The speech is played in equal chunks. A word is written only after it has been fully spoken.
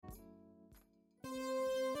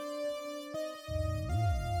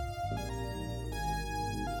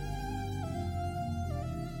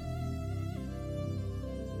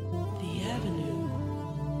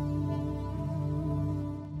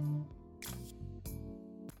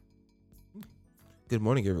Good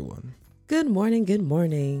morning, everyone. Good morning, good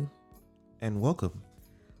morning. And welcome.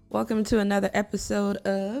 Welcome to another episode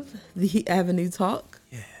of The Avenue Talk.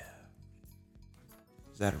 Yeah.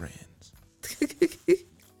 Zatarans.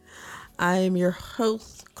 I am your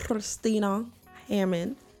host, Christina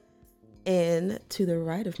Hammond. And to the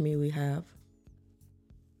right of me, we have...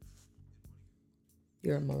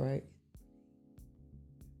 You're on my right.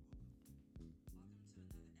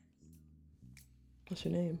 What's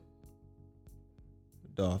your name?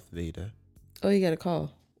 Darth Vader. Oh, you got a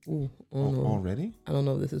call. Ooh, Already? I don't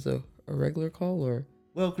know if this is a regular call or...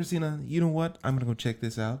 Well, Christina, you know what? I'm going to go check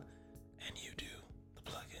this out. And you do the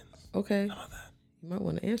plugins. Okay. How about that? You might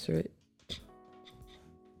want to answer it.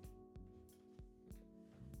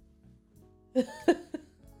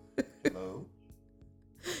 Hello?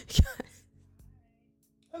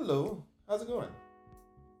 Hello. How's it going?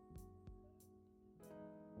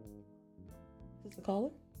 Is this the caller?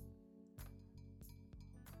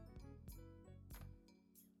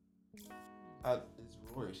 It's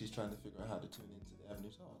Rory. She's trying to figure out how to tune into the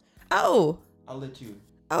Avenue Talk. Oh. I'll let you.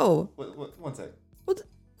 Oh. One sec.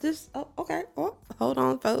 Okay. Oh, hold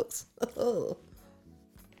on, folks.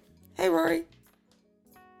 Hey, Rory.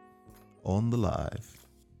 On the live.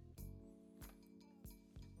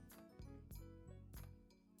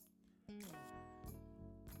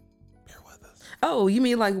 Bear with us. Oh, you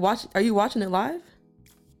mean like watch? Are you watching it live?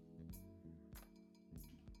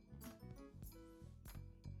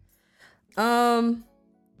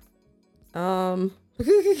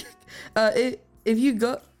 If you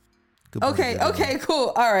go, Good morning, okay, everyone.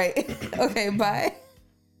 cool, all right, okay, bye.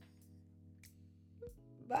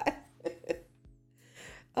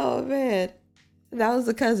 Oh man, that was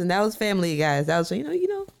a cousin. That was family, guys. That was you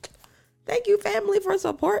know. Thank you, family, for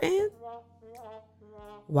supporting.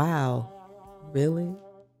 Wow, really?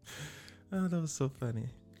 Oh, that was so funny.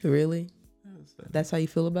 Really? That was funny. That's how you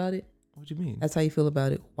feel about it? What do you mean? That's how you feel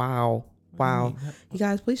about it? Wow. What do you Wow. mean? You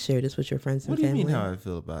guys, please share this with your friends and What do you family. mean how I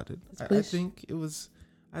feel about it? I Please. think it was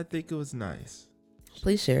nice.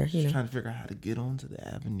 Please share, Just trying to figure out how to get onto the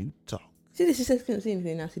Avenue Talk. She said she couldn't see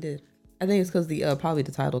anything. Now she did. I think it's because the probably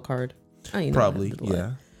the title card. Probably,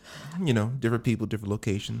 yeah. You know, different people, different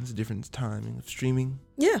locations, different timing of streaming.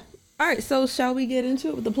 Yeah. All right. So shall we get into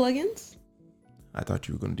it with the plugins? I thought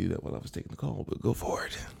you were going to do that while I was taking the call, but go for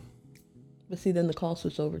it. But see, then the call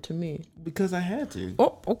switched over to me. Because I had to.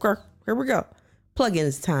 Oh, okay. Here we go.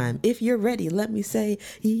 Plugins time. If you're ready, let me say,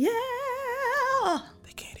 yeah.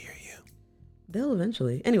 They can't hear you. They'll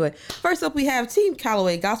eventually. Anyway, first up we have Team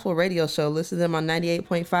Callaway Gospel Radio Show. Listen to them on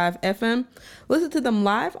 98.5 FM. Listen to them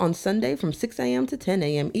live on Sunday from 6 a.m. to 10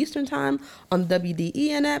 a.m. Eastern Time on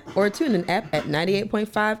WDEN app or TuneIn app at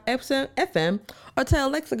 98.5 FM or tell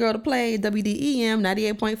Alexa girl to play WDEM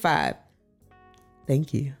 98.5.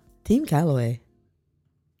 Thank you. Team Callaway.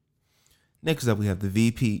 Next up, we have the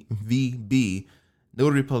VB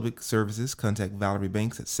Notary Public Services. Contact Valerie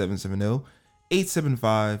Banks at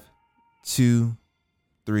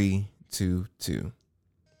 770-875-2322.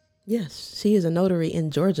 Yes, she is a notary in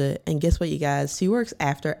Georgia. And guess what, you guys? She works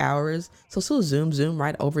after hours. So she'll zoom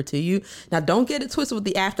right over to you. Now, don't get it twisted with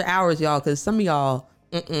the after hours, y'all, because some of y'all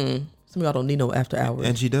don't need no after hours.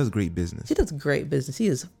 And she does great business. She does great business. She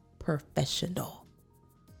is professional.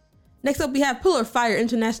 Next up, we have Pillar of Fire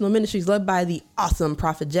International Ministries, led by the awesome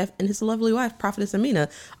Prophet Jeff and his lovely wife, Prophetess Amina,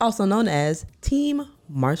 also known as Team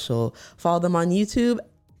Marshall. Follow them on YouTube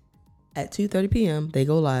at 2:30 p.m. They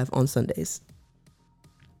go live on Sundays.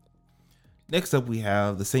 Next up, we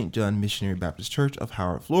have the St. John Missionary Baptist Church of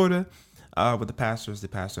Howard, Florida, with the pastor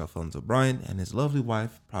Alfonso Bryant and his lovely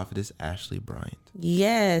wife, Prophetess Ashley Bryant.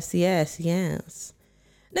 Yes.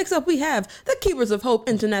 Next up, we have the Keepers of Hope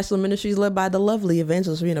International Ministries, led by the lovely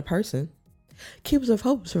Evangelist Rena Person. Keepers of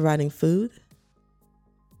Hope is providing food,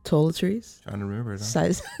 toiletries, Trying to remember it.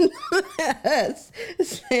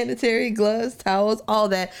 sanitary gloves, towels, all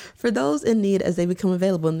that for those in need as they become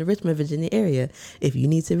available in the Richmond, Virginia area. If you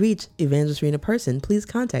need to reach Evangelist Rena Person, please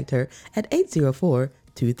contact her at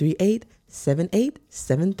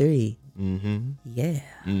 804-238-7873. Yeah.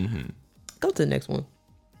 Go to the next one.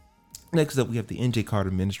 Next up, we have the NJ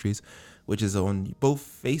Carter Ministries, which is on both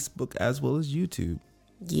Facebook as well as YouTube.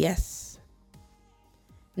 Yes.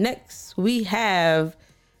 Next, we have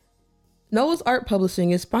Noah's Art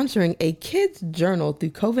Publishing is sponsoring a kids journal through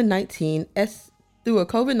a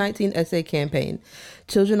COVID-19 essay campaign.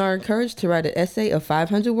 Children are encouraged to write an essay of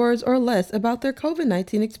 500 words or less about their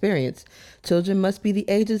COVID-19 experience. Children must be the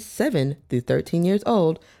ages 7 through 13 years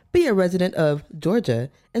old, be a resident of Georgia,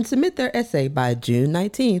 and submit their essay by June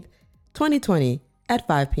 19th, 2020 at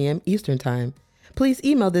 5 p.m. Eastern Time. please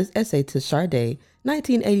email this essay to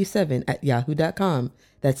Shardae1987 at yahoo.com.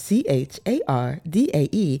 That's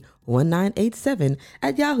CHARDAE1987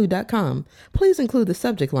 at yahoo.com. Please include the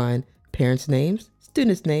subject line, parents' names,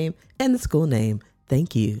 student's name, and the school name.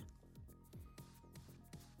 Thank you.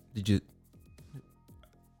 Did you?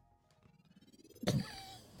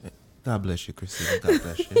 God bless you, Christina. God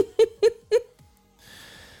bless you.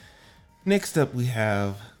 Next up, we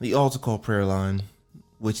have the altar call prayer line,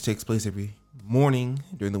 which takes place every morning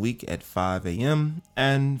during the week at 5 a.m.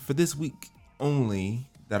 And for this week only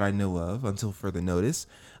that I know of, until further notice,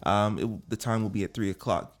 the time will be at 3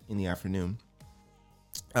 o'clock in the afternoon.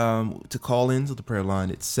 To call in to the prayer line,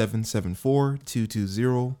 it's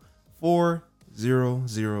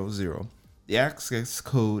 774-220-4000. The access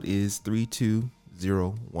code is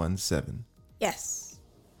 32017. Yes.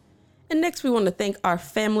 And next, we want to thank our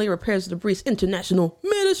family, Repairs of Debris International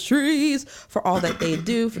Ministries, for all that they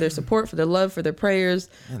do, for their support, for their love, for their prayers,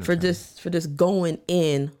 for this going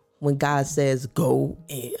in when God says go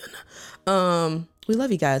in. We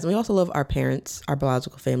love you guys. And we also love our parents, our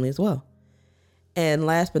biological family as well. And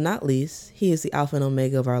last but not least, he is the Alpha and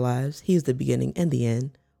Omega of our lives. He's the beginning and the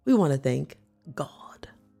end. We want to thank God.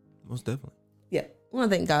 Most definitely. Yeah, we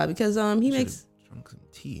want to thank God because he makes drunk some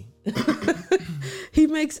tea. He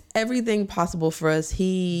makes everything possible for us.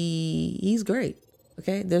 He's great.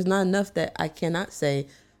 Okay, there's not enough that I cannot say.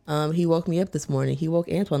 He woke me up this morning. He woke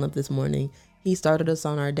Antoine up this morning. He started us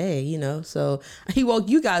on our day, so he woke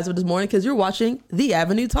you guys up this morning because you're watching The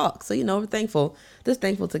Avenue Talk. So, we're thankful. Just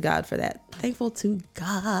thankful to God for that. Thankful to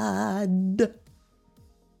God.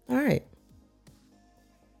 All right.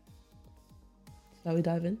 Shall we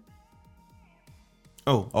dive in?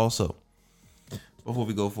 Oh, also, before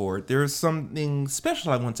we go forward, there's something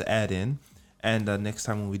special I want to add in. And next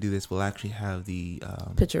time when we do this, we'll actually have the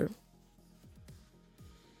picture.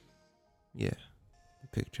 Yeah, the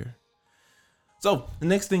picture. So the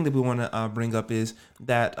next thing that we want to bring up is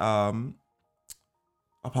that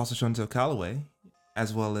Apostle Chantel Calloway,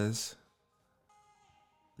 as well as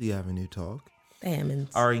the Avenue Talk,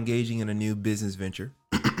 are engaging in a new business venture.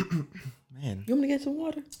 Man, you want me to get some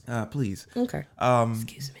water? Please. Okay.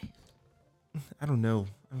 Excuse me. I don't know.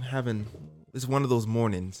 It's one of those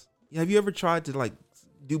mornings. Have you ever tried to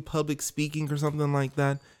do public speaking or something like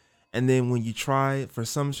that? And then when you try, for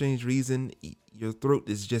some strange reason, your throat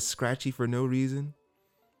is just scratchy for no reason.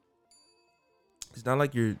 It's not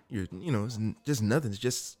like you're it's just nothing. It's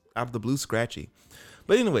just out of the blue scratchy.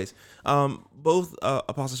 But anyways, both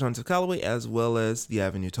Apostle Chantel Calloway as well as the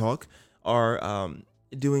Avenue Talk are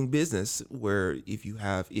doing business where if you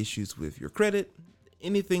have issues with your credit,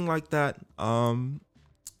 anything like that,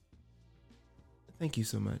 thank you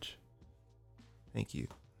so much. Thank you.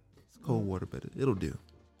 It's cold water, but it'll do.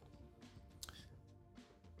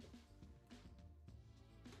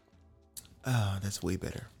 That's way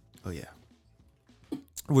better. Oh yeah,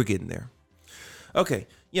 we're getting there. Okay,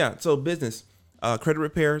 yeah. So business, credit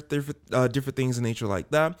repair, different things in nature like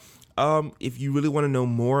that. If you really want to know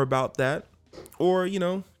more about that, or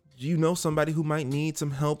somebody who might need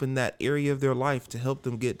some help in that area of their life to help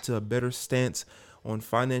them get to a better stance on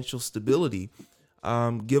financial stability,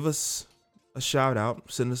 give us a shout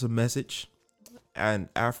out, send us a message, and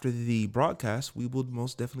after the broadcast, we will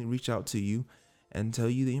most definitely reach out to you and tell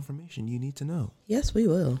you the information you need to know. Yes, we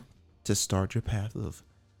will. To start your path of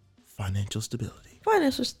financial stability.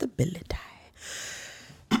 Financial stability.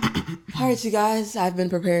 All right, you guys, I've been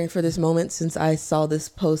preparing for this moment since I saw this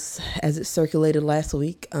post as it circulated last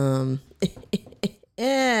week.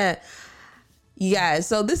 Yeah. You guys,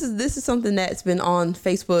 so this is something that's been on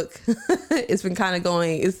Facebook. It's been kind of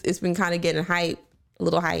going, it's been kind of getting hype, a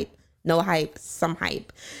little hype, no hype, some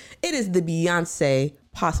hype. It is the Beyonce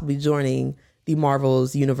possibly joining the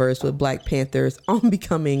Marvel's universe with Black Panthers on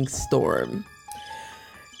becoming Storm.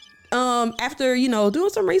 After doing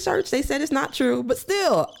some research, they said it's not true, but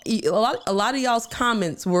still, a lot of y'all's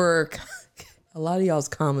comments were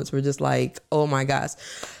just like, oh my gosh.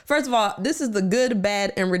 First of all, this is the good,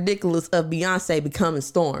 bad, and ridiculous of Beyonce becoming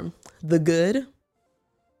Storm. The good.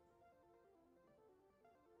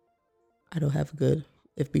 I don't have a good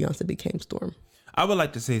if Beyonce became Storm. I would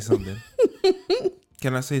like to say something.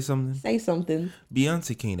 Can I say something? Say something.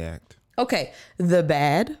 Beyonce can't act. Okay. The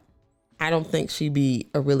bad. I don't think she'd be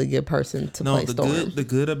a really good person to play Storm. The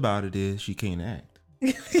good about it is she can't act.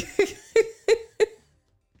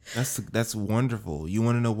 That's wonderful. You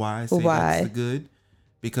want to know why I say that's the good?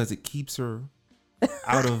 Because it keeps her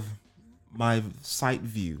out of my sight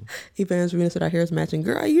view. Evangelina said our hair is matching.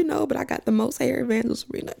 Girl, but I got the most hair,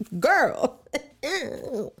 Evangelina. Girl.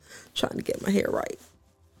 Trying to get my hair right.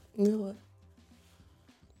 You know what?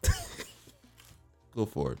 Go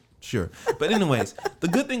for it. Sure. But anyways, the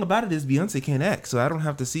good thing about it is Beyonce can't act, so I don't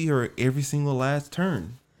have to see her every single last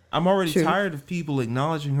turn. I'm already tired of people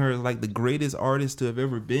acknowledging her as like the greatest artist to have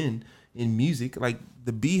ever been in music. Like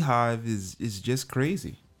the Beehive is just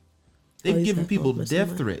crazy. They've given people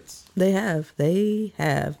death threats. They have.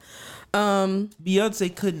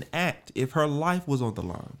 Beyonce couldn't act if her life was on the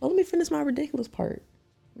line. Well, let me finish my ridiculous part.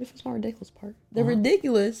 The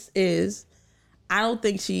ridiculous is, I don't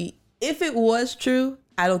think if it was true,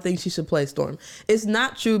 I don't think she should play Storm. It's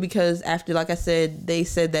not true because after, like I said, they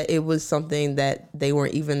said that it was something that they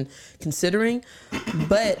weren't even considering.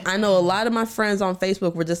 But I know a lot of my friends on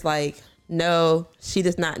Facebook were just like, no, she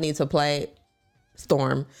does not need to play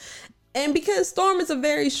Storm. And because Storm is a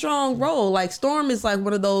very strong role, like Storm is like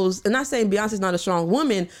one of those, and not saying Beyonce's not a strong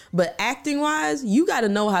woman, but acting wise, you got to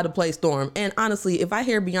know how to play Storm. And honestly, if I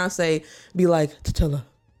hear Beyonce be like, T'Challa,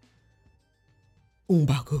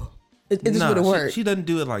 Umbaku, it just wouldn't work. She doesn't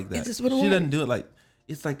do it like that. It just wouldn't work. She work. doesn't do it like,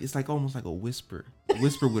 it's like almost like a whisper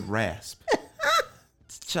with rasp.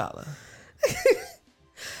 T'Challa.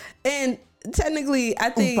 And technically, I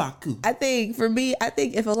think for me,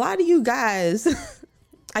 if a lot of you guys,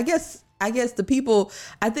 I guess the people,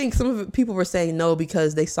 I think some of the people were saying no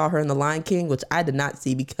because they saw her in The Lion King, which I did not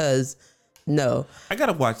see because no. I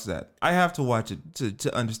gotta watch that. I have to watch it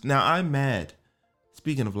to understand. Now I'm mad.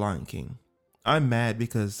 Speaking of Lion King, I'm mad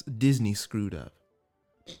because Disney screwed up.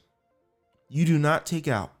 You do not take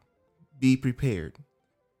out Be Prepared.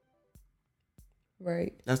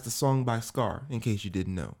 Right. That's the song by Scar, in case you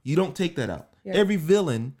didn't know. You don't take that out. Yep. Every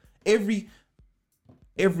villain, every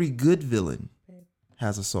good villain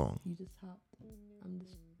has a song. You just hopped. I'm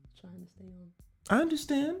just trying to stay on. I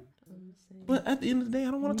understand. But at the end of the day,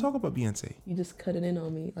 I don't want to talk about Beyonce. You just cut it in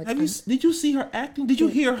on me. Like, did you see her acting? Did you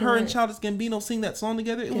hear her and Childish Gambino sing that song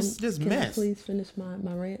together? It was just mess. Can I please finish my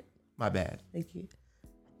rant? My bad. Thank you.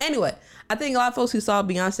 Anyway, I think a lot of folks who saw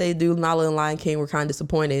Beyonce do Nala and Lion King were kind of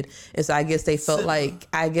disappointed. And so I guess they felt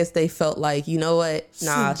like, you know what?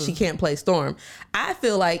 Nah, she can't play Storm. I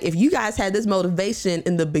feel like if you guys had this motivation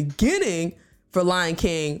in the beginning for Lion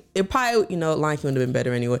King, it probably, Lion King would have been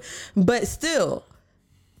better anyway. But still.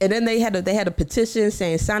 And then they had a petition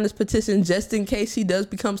saying sign this petition just in case she does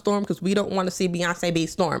become Storm, because we don't want to see Beyonce be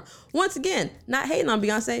Storm. Once again, not hating on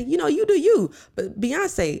Beyonce. You do you. But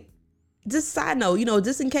Beyonce, just side note,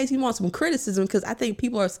 just in case you want some criticism, because I think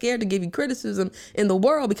people are scared to give you criticism in the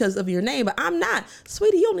world because of your name. But I'm not.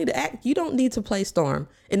 Sweetie, you don't need to act. You don't need to play Storm.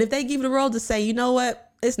 And if they give you the role to say, you know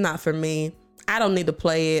what? It's not for me. I don't need to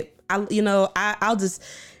play it. I'll just...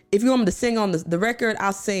 If you want me to sing on the record,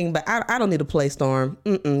 I'll sing, but I don't need to play Storm.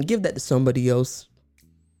 Give that to somebody else.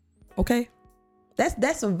 Okay?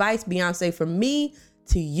 That's advice, Beyonce, from me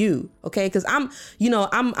to you. Okay? Because I'm a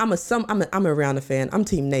Rihanna fan. I'm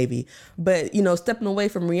Team Navy. But, stepping away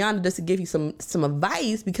from Rihanna just to give you some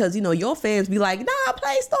advice, because, your fans be like, nah,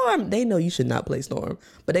 play Storm. They know you should not play Storm.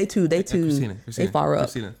 But they Christina, they far up.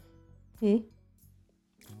 Christina. Bring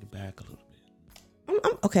it back a little bit.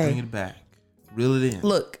 I'm okay. Bring it back. Reel it in.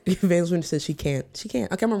 Look, Evangeline says she can't. Okay,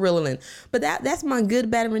 I'm gonna reel it in. But that's my good,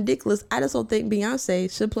 bad, and ridiculous. I just don't think Beyonce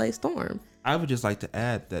should play Storm. I would just like to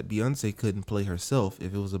add that Beyonce couldn't play herself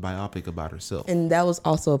if it was a biopic about herself. And that was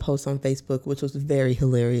also a post on Facebook, which was very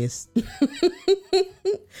hilarious.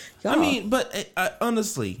 I mean, but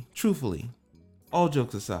honestly, truthfully, all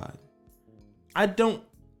jokes aside,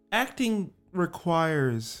 acting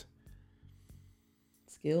requires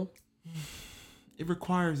skill. It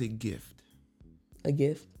requires a gift. A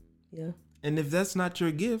gift, yeah. And if that's not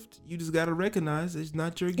your gift, you just got to recognize it's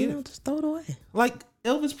not your gift. Just throw it away. Like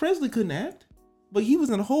Elvis Presley couldn't act, but he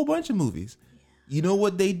was in a whole bunch of movies. Yeah. You know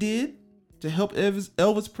what they did to help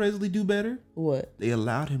Elvis Presley do better? What? They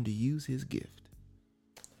allowed him to use his gift.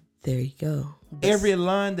 There you go. Every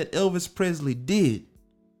line that Elvis Presley did,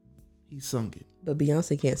 he sung it. But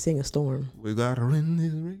Beyonce can't sing a Storm. We got her in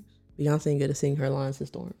this race. Beyonce ain't gonna sing her lines to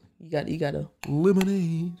Storm. You gotta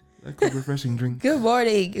lemonade. That cool refreshing drink. Good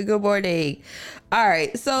morning. All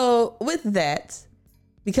right. So with that,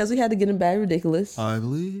 because we had to get in bad ridiculous. I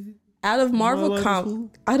believe. Out of Marvel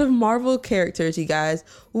characters, you guys,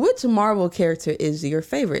 which Marvel character is your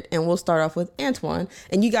favorite? And we'll start off with Antoine.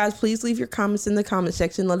 And you guys, please leave your comments in the comment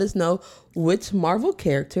section. Let us know which Marvel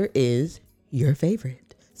character is your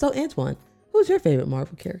favorite. So Antoine, who's your favorite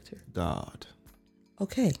Marvel character? God.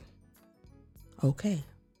 Okay.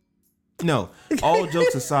 No, all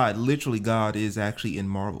jokes aside, literally God is actually in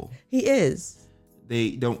Marvel. He is.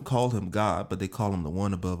 They don't call him God, but they call him the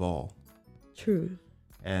one above all. True.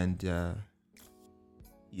 And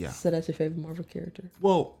yeah. So that's your favorite Marvel character?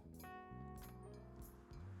 Well,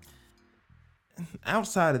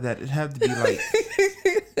 outside of that, it had to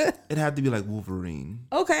be like Wolverine.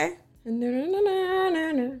 Okay.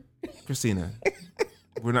 Christina,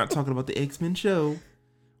 we're not talking about the X-Men show.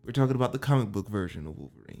 We're talking about the comic book version of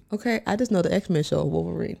Wolverine. Okay, I just know the X-Men show of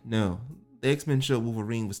Wolverine. No, the X-Men show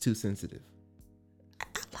Wolverine was too sensitive. I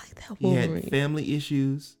like that Wolverine. He had family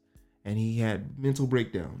issues and he had mental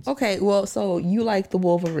breakdowns. Okay, well, so you like the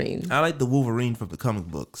Wolverine. I like the Wolverine from the comic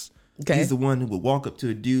books. Okay. He's the one who would walk up to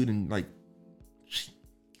a dude and like...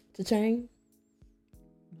 Cha-chang?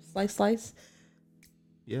 Slice?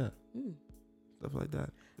 Yeah. Stuff like that.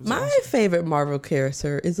 My favorite Marvel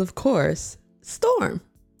character is, of course, Storm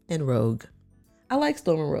and Rogue. I like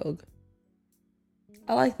Storm and Rogue.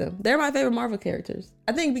 I like them. They're my favorite Marvel characters.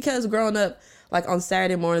 I think because growing up, like on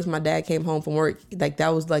Saturday mornings, my dad came home from work. Like that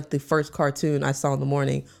was like the first cartoon I saw in the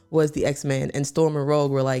morning was the X-Men, and Storm and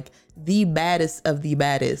Rogue were like the baddest of the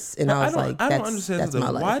baddest. And I was like, I don't understand my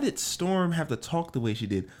life. Why did Storm have to talk the way she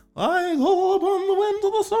did? I go upon the winds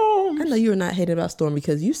of the storm. I know you were not hating about Storm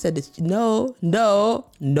because you said that no.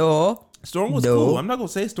 Storm was cool. I'm not gonna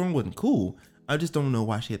say Storm wasn't cool. I just don't know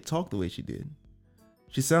why she had to talk the way she did.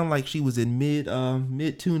 She sounded like she was in mid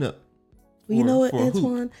tune up. Well, you know what,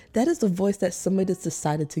 Antoine? That is the voice that somebody just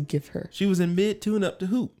decided to give her. She was in mid tune up to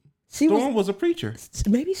hoop. Storm was a preacher.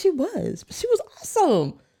 Maybe she was, but she was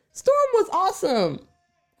awesome. Storm was awesome.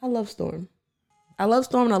 I love Storm. I love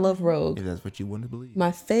Storm and I love Rogue. If that's what you want to believe.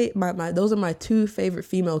 My those are my two favorite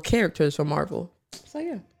female characters from Marvel. So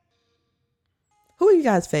yeah. Who are you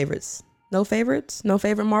guys' favorites? No favorites? No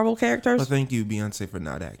favorite Marvel characters? Well, thank you, Beyonce, for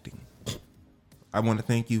not acting. I want to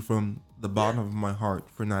thank you from the bottom of my heart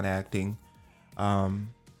for not acting. I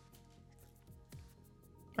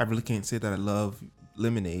really can't say that I love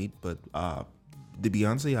Lemonade, but the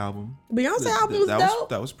Beyonce album. Beyonce album was dope.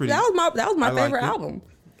 That was pretty. That was my favorite album.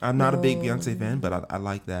 I'm not a big Beyonce fan, but I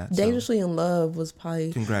like that. Dangerously in Love was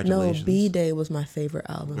probably congratulations. No, B-Day was my favorite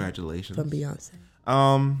album. Congratulations from Beyonce.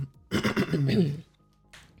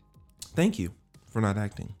 Thank you for not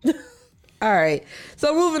acting. All right.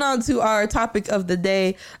 So moving on to our topic of the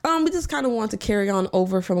day. We just kind of want to carry on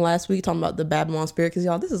over from last week talking about the Babylon spirit because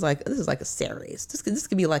y'all, this is like a series. This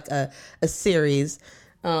could be like a series.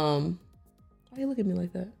 Why you look at me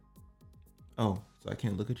like that? Oh, so I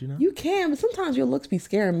can't look at you now? You can, but sometimes your looks be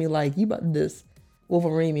scaring me like you about to just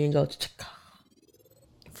Wolverine me and go Ch-ch-ka.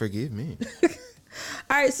 Forgive me.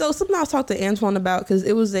 All right, so something I was talking to Antoine about because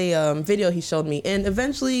it was a video he showed me, and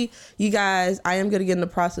eventually, you guys, I am gonna get in the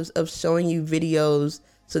process of showing you videos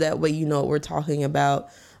so that way you know what we're talking about.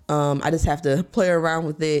 I just have to play around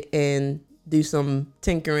with it and do some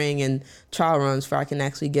tinkering and trial runs before I can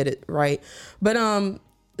actually get it right. But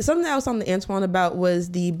something that I was talking to Antoine about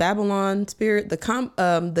was the Babylon spirit,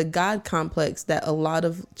 the God complex that a lot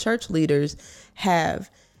of church leaders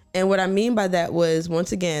have, and what I mean by that was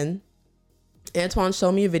once again. Antoine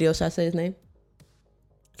showed me a video. Should I say his name?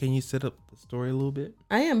 Can you set up the story a little bit?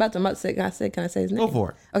 I am about to say, can I say his name? Go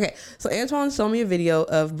for it. Okay. So Antoine showed me a video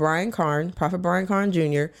of Brian Carn, Prophet Brian Carn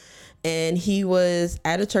Jr., and he was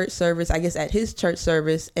at a church service, I guess at his church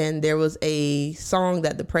service, and there was a song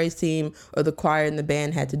that the praise team or the choir and the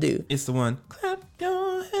band had to do. It's the one. Clap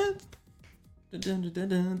your hands. Clap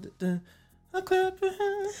your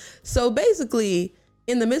hands. So basically,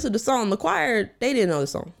 in the midst of the song, the choir, they didn't know the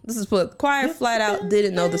song. This is what the choir flat out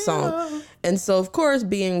didn't know the song. And so, of course,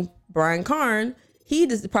 being Brian Carn,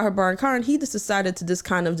 Prophet Brian Carn, he just decided to just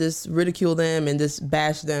kind of just ridicule them and just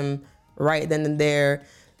bash them right then and there,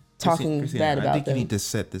 talking bad about them. I think you need to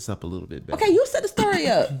set this up a little bit better. Okay, you set the story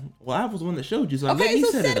up. Well, I was the one that showed you, so okay, let me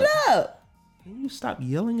so set it up. Can you stop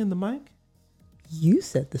yelling in the mic? You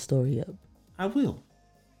set the story up. I will.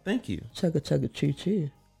 Thank you. Chugga chugga choo choo.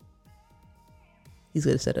 He's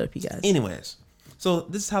gonna set it up, you guys. Anyways, so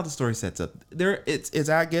this is how the story sets up. It's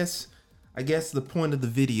I guess the point of the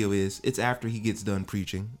video is it's after he gets done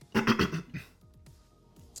preaching.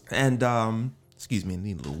 And excuse me, I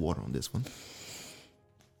need a little water on this one.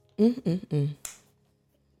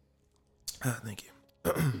 Thank you.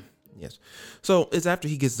 Yes. So it's after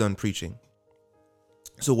he gets done preaching.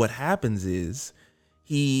 So what happens is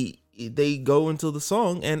they go into the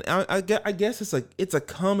song, and I guess it's a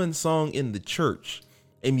common song in the church.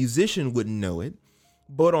 A musician wouldn't know it,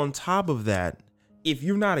 but on top of that, if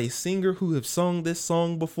you're not a singer who have sung this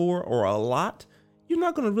song before or a lot, you're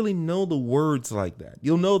not going to really know the words like that.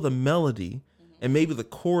 You'll know the melody and maybe the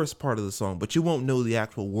chorus part of the song, but you won't know the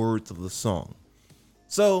actual words of the song.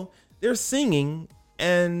 So they're singing,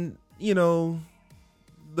 and the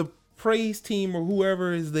praise team or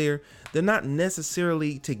whoever is there, they're not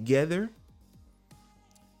necessarily together.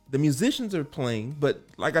 the musicians are playing, but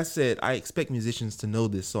like I said, I expect musicians to know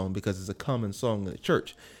this song because it's a common song in the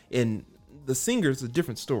church. And the singer's a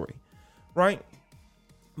different story, right?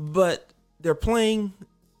 But they're playing,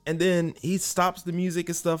 and then he stops the music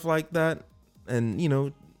and stuff like that. And, you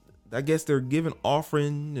know, I guess they're giving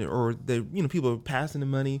offering, or they, you know, people are passing the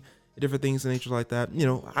money, different things of nature like that. You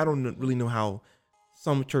know, I don't really know how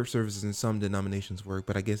some church services and some denominations work,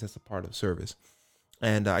 but I guess that's a part of service.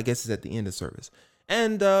 And I guess it's at the end of service.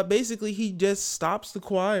 And basically, he just stops the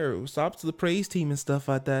choir, stops the praise team and stuff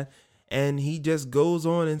like that. And he just goes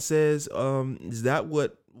on and says, is that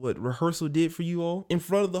what rehearsal did for you all? In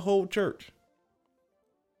front of the whole church.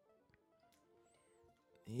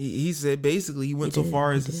 He said, basically, he went so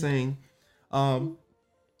far as to saying,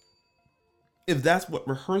 if that's what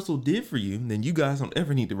rehearsal did for you, then you guys don't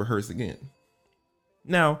ever need to rehearse again.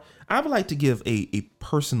 Now, I would like to give a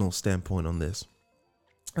personal standpoint on this.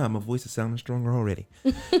 My voice is sounding stronger already.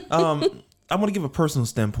 I want to give a personal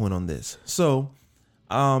standpoint on this. So,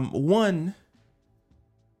 one,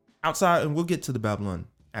 outside, and we'll get to the Babylon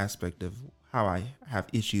aspect of how I have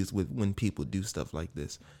issues with when people do stuff like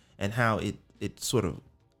this and how it sort of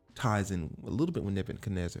ties in a little bit with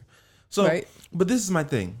Nebuchadnezzar. So, right. But this is my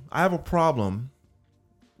thing. I have a problem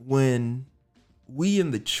when we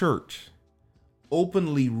in the church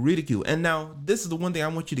openly ridicule. And now, this is the one thing I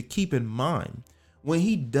want you to keep in mind. When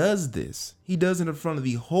he does this, he does it in front of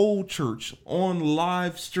the whole church on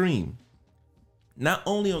live stream. Not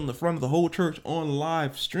only on the front of the whole church on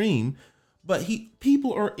live stream, but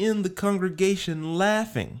people are in the congregation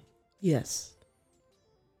laughing. Yes.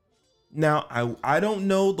 Now, I don't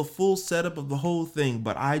know the full setup of the whole thing,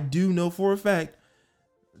 but I do know for a fact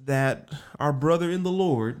that our brother in the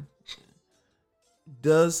Lord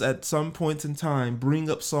does at some points in time bring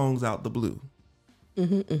up songs out the blue.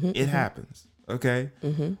 It happens. Okay.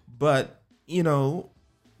 But, you know,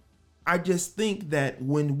 I just think that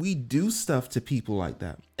when we do stuff to people like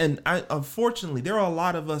that, and unfortunately, there are a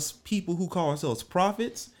lot of us people who call ourselves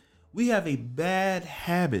prophets. We have a bad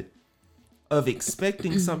habit of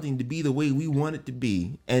expecting something to be the way we want it to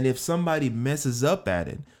be. And if somebody messes up at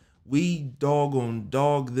it, we dog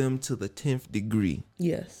them to the 10th degree.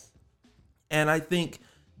 Yes. And I think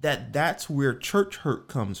that's where church hurt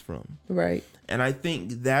comes from. Right. And I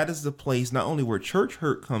think that is the place, not only where church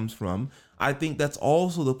hurt comes from, I think that's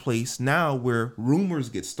also the place now where rumors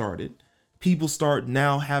get started. People start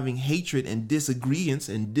now having hatred and disagreements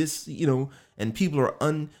and and people are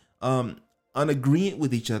unagreeant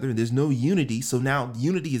with each other, and there's no unity. So now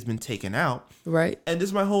unity has been taken out. Right. And this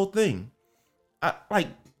is my whole thing. I'm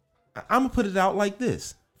gonna put it out like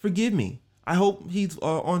this. Forgive me. I hope he's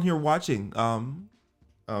on here watching.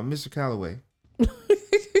 Mr. Calloway.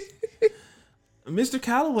 Mr.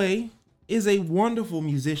 Calloway is a wonderful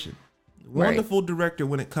musician, wonderful director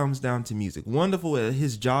when it comes down to music, wonderful at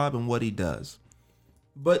his job and what he does.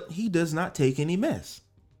 But he does not take any mess.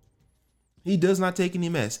 He does not take any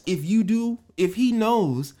mess. If he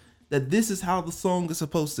knows that this is how the song is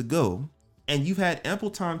supposed to go, and you've had ample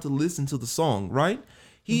time to listen to the song, right?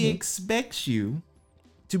 He expects you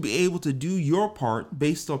to be able to do your part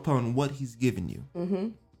based upon what he's given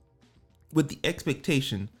you. With the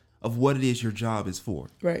expectation of what it is your job is for.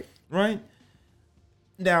 Right. Right.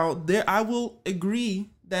 Now, I will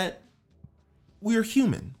agree that we're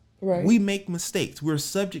human. Right. We make mistakes. We're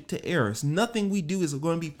subject to errors. Nothing we do is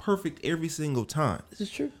going to be perfect every single time. This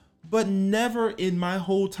is true. But never in my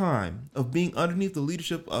whole time of being underneath the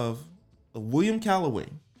leadership of William Calloway,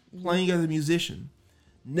 playing as a musician,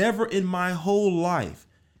 never in my whole life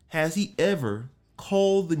has he ever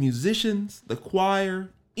called the musicians, the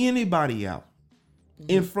choir, anybody out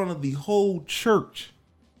in front of the whole church,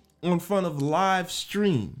 in front of live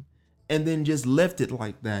stream, and then just left it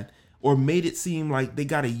like that, or made it seem like they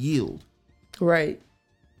gotta yield. Right.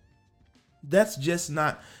 That's just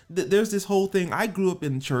not. There's this whole thing. I grew up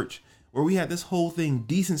in church where we had this whole thing,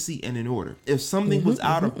 decency and in order. If something was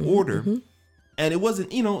out of order, and it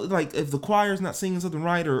wasn't, like if the choir's not singing something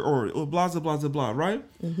right, or blah blah blah blah blah, right?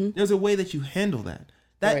 There's a way that you handle that.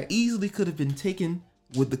 That easily could have been taken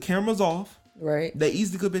with the cameras off. Right. That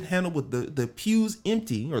easily could have been handled with the pews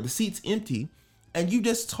empty or the seats empty, and you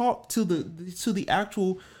just talk to the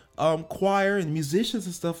actual choir and musicians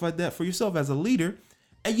and stuff like that for yourself as a leader,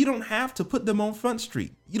 and you don't have to put them on Front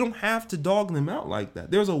Street. You don't have to dog them out like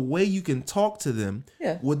that. There's a way you can talk to them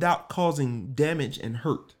without causing damage and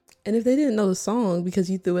hurt. And if they didn't know the song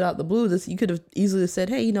because you threw it out the blue, you could have easily said,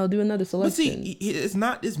 "Hey, do another selection." But see,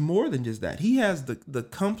 it's more than just that. He has the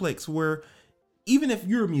complex where even if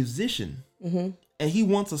you're a musician and he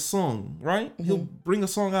wants a song, right? He'll bring a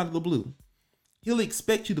song out of the blue. he'll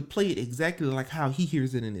expect you to play it exactly like how he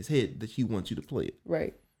hears it in his head that he wants you to play it.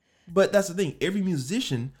 Right. But that's the thing. Every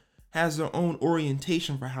musician has their own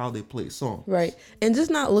orientation for how they play songs. Right. And just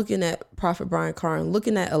not looking at Prophet Brian Carn,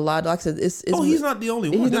 looking at a lot. Like I said, it's he's not the only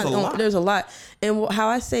one. There's a lot. There's a lot. And how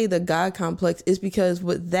I say the God complex is because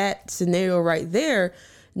with that scenario right there,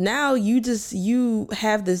 now you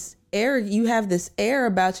have this air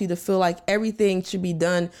about you to feel like everything should be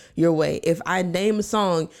done your way. If I name a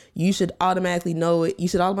song, you should automatically know it. You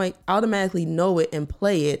should automatically know it and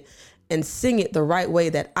play it and sing it the right way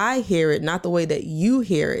that I hear it, not the way that you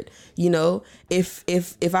hear it. You know, if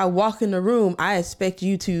I walk in the room, I expect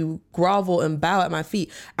you to grovel and bow at my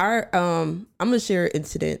feet. I'm gonna share an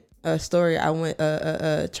incident, a story. I went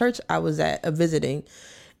a church I was at visiting,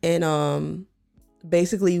 and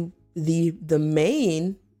basically the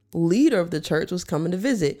main leader of the church was coming to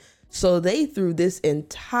visit. So they threw this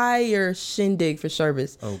entire shindig for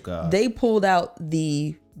service. Oh God. They pulled out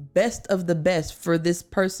the best of the best for this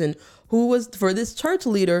person for this church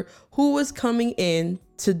leader who was coming in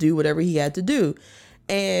to do whatever he had to do.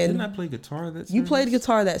 And didn't I play guitar that service? You played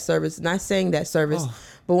guitar that service, and I sang that service. Oh.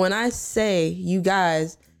 But when I say, you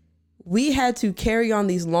guys, we had to carry on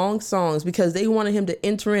these long songs because they wanted him to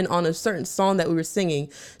enter in on a certain song that we were singing.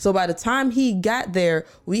 So by the time he got there,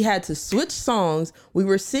 we had to switch songs. We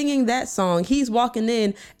were singing that song. He's walking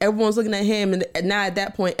in. Everyone's looking at him. And now at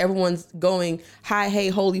that point, everyone's going, hi, hey,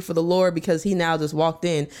 holy for the Lord, because he now just walked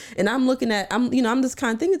in. And I'm just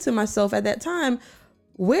kind of thinking to myself at that time,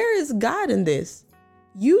 where is God in this?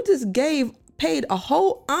 You just paid a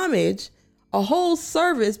whole homage, a whole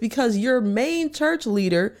service because your main church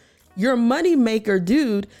leader, your money maker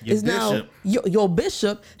dude, your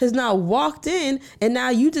bishop has now walked in, and now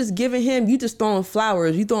you just throwing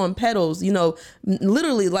flowers, you throwing petals,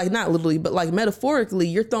 literally, like not literally, but like metaphorically,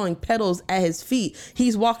 you're throwing petals at his feet.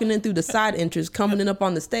 He's walking in through the side entrance, coming in up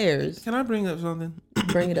on the stairs. Can I bring up something?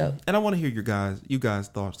 Bring it up. And I want to hear you guys'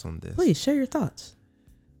 thoughts on this. Please share your thoughts.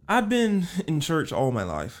 I've been in church all my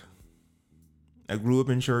life. I grew up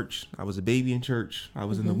in church. I was a baby in church. I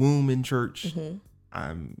was in the womb in church.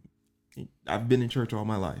 I've been in church all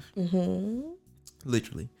my life.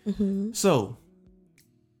 Literally. So,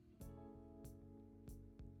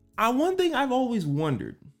 one thing I've always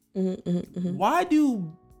wondered, why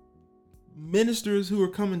do ministers who are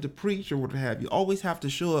coming to preach or what have you always have to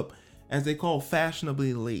show up, as they call,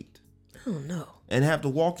 fashionably late? Oh no. And have to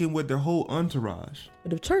walk in with their whole entourage.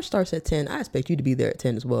 But if church starts at 10, I expect you to be there at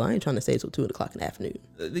 10 as well. I ain't trying to stay till 2 o'clock in the afternoon.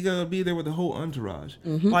 They gotta be there with the whole entourage.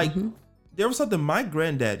 There was something my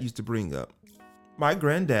granddad used to bring up. My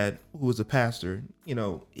granddad, who was a pastor,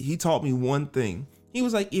 he taught me one thing. He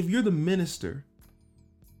was like, if you're the minister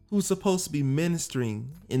who's supposed to be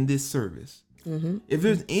ministering in this service, if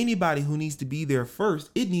there's anybody who needs to be there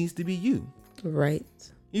first, it needs to be you. Right.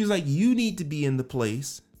 He was like, you need to be in the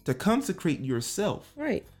place to consecrate yourself.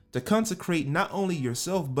 Right. To consecrate not only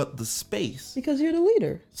yourself, but the space. Because you're the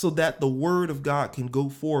leader. So that the word of God can go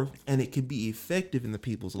forth and it can be effective in the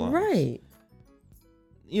people's lives. Right.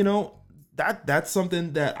 That's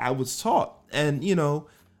something that I was taught. And,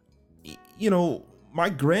 my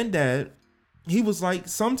granddad, he was like,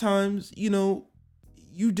 sometimes, you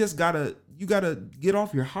gotta get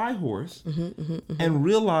off your high horse and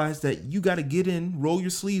realize that you gotta get in, roll your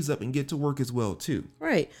sleeves up and get to work as well too.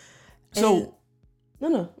 Right. So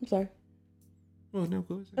No, I'm sorry. Oh no,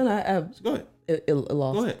 go ahead. No, go ahead. It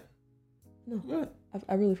lost. Go ahead. No, go ahead.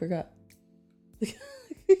 I really forgot.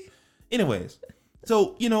 Anyways,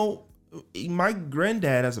 so my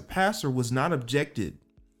granddad as a pastor was not objected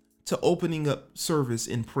to opening up service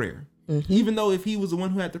in prayer. Even though if he was the one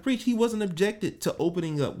who had to preach, he wasn't objected to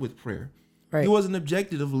opening up with prayer. Right. He wasn't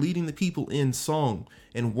objected of leading the people in song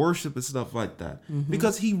and worship and stuff like that.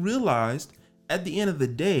 Because he realized at the end of the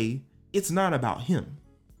day, it's not about him.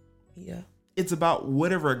 Yeah. It's about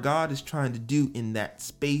whatever God is trying to do in that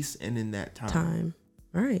space and in that time.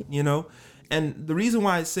 Right. And the reason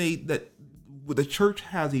why I say that the church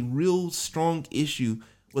has a real strong issue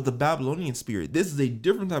with the Babylonian spirit. This is a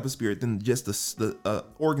different type of spirit than just the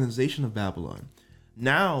organization of Babylon.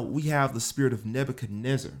 Now we have the spirit of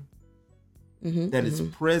Nebuchadnezzar that is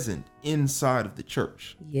present inside of the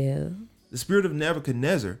church. Yeah. The spirit of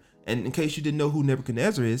Nebuchadnezzar. And in case you didn't know who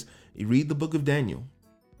Nebuchadnezzar is, you read the book of Daniel.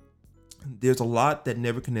 There's a lot that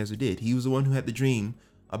Nebuchadnezzar did. He was the one who had the dream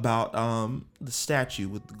about the statue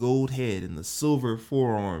with the gold head and the silver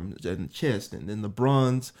forearms and chest, and then the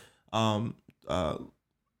bronze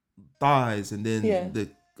thighs, and then the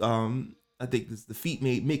I think the feet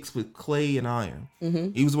made mixed with clay and iron.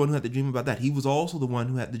 He was the one who had the dream about that. He was also the one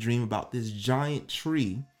who had the dream about this giant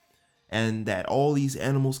tree, and that all these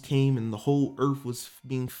animals came and the whole earth was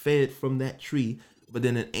being fed from that tree. But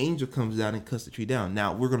then an angel comes down and cuts the tree down.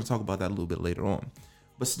 Now, we're going to talk about that a little bit later on.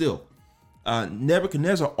 But still,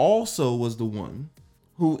 Nebuchadnezzar also was the one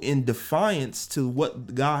who, in defiance to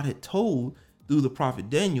what God had told through the prophet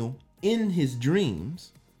Daniel in his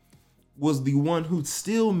dreams, was the one who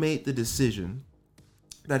still made the decision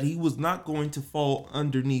that he was not going to fall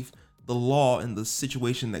underneath the law and the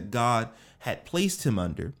situation that God had placed him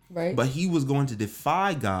under, right? But he was going to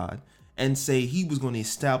defy God and say he was going to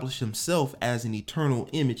establish himself as an eternal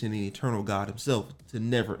image and an eternal God himself to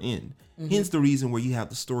never end. Hence the reason where you have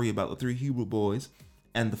the story about the 3 Hebrew boys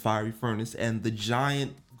and the fiery furnace and the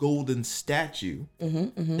giant golden statue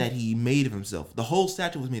that he made of himself. The whole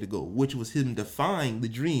statue was made of gold, which was him defying the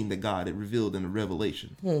dream that God had revealed in the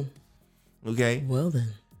Revelation. Okay? Well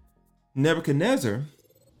then. Nebuchadnezzar,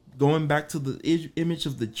 going back to the image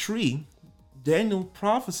of the tree, Daniel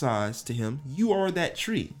prophesies to him, you are that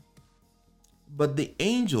tree. But the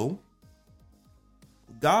angel,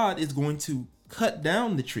 God is going to cut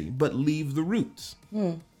down the tree, but leave the roots.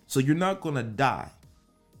 So you're not going to die,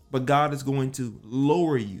 but God is going to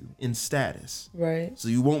lower you in status. Right. So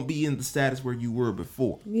you won't be in the status where you were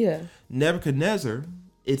before. Yeah. Nebuchadnezzar,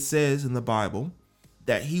 it says in the Bible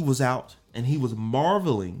that he was out and he was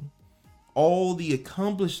marveling all the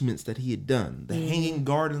accomplishments that he had done, the hanging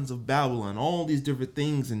gardens of Babylon, all these different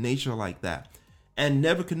things in nature like that. And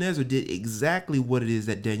Nebuchadnezzar did exactly what it is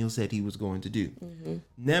that Daniel said he was going to do.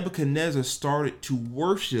 Nebuchadnezzar started to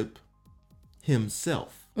worship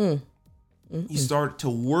himself. He started to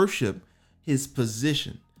worship his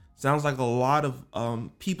position. Sounds like a lot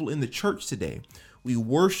of people in the church today. We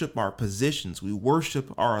worship our positions. We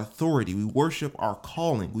worship our authority. We worship our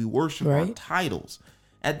calling. We worship our titles.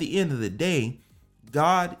 At the end of the day,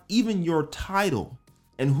 God, even your title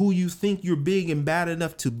and who you think you're big and bad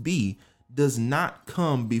enough to be, does not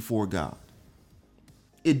come before God.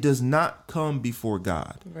 It does not come before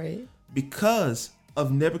God. Right. Because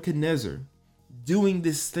of Nebuchadnezzar doing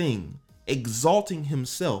this thing, exalting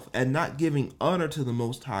himself and not giving honor to the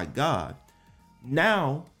Most High God,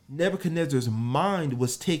 now Nebuchadnezzar's mind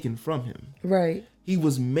was taken from him. Right. He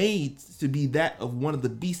was made to be that of one of the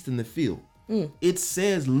beasts in the field. It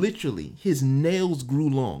says literally his nails grew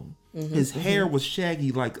long. His hair was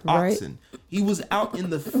shaggy like oxen. He was out in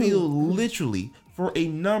the field literally for a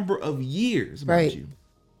number of years, mind you.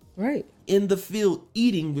 Right. In the field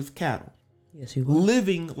eating with cattle. Yes, he was.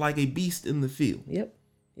 Living like a beast in the field. Yep.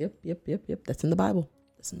 That's in the Bible.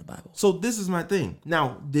 So this is my thing.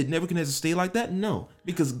 Now, did Nebuchadnezzar stay like that? No.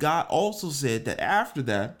 Because God also said that after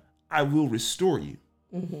that, I will restore you.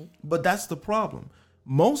 But that's the problem.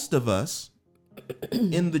 Most of us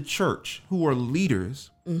in the church who are leaders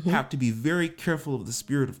have to be very careful of the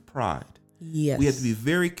spirit of pride. Yes. We have to be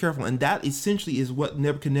very careful. And that essentially is what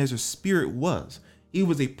Nebuchadnezzar's spirit was. He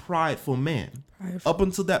was a prideful man. Up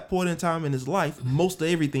until that point in time in his life, most of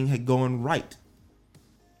everything had gone right.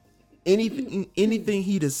 Anything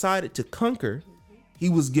he decided to conquer, he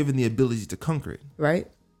was given the ability to conquer it. Right.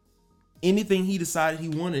 Anything he decided he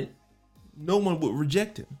wanted, no one would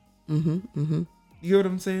reject him. You hear what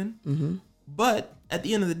I'm saying? But at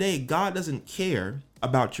the end of the day, God doesn't care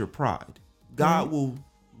about your pride. God will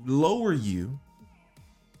lower you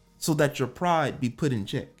so that your pride be put in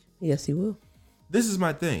check. Yes, he will. This is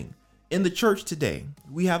my thing. In the church today,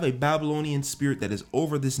 we have a Babylonian spirit that is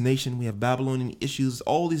over this nation. We have Babylonian issues,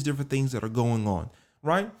 all these different things that are going on,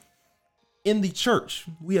 right? In the church,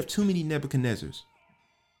 we have too many Nebuchadnezzars.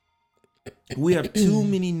 We have too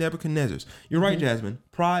many Nebuchadnezzars. You're right, Jasmine.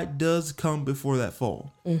 Pride does come before that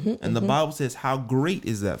fall. And the Bible says, how great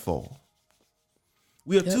is that fall?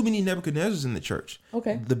 We have too many Nebuchadnezzars in the church.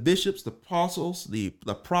 Okay. The bishops, the apostles, the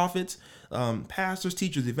prophets, pastors,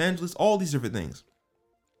 teachers, evangelists, all these different things.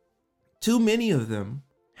 Too many of them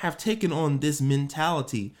have taken on this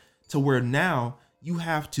mentality to where now you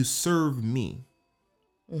have to serve me.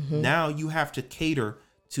 Now you have to cater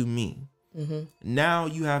to me. Now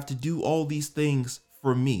you have to do all these things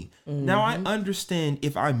for me. Now I understand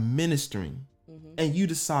if I'm ministering and you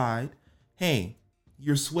decide, hey,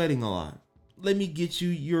 you're sweating a lot. Let me get you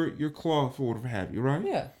your cloth or whatever have you, right?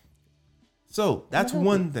 Yeah. So that's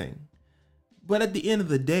one thing. But at the end of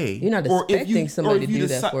the day, you're not expecting somebody to do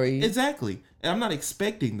that for you. Exactly. And I'm not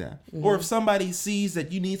expecting that. Or if somebody sees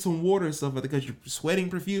that you need some water and stuff because you're sweating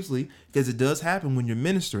profusely, because it does happen when you're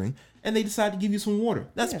ministering, and they decide to give you some water,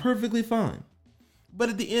 that's perfectly fine. But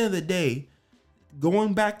at the end of the day,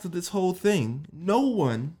 going back to this whole thing, no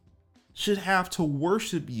one should have to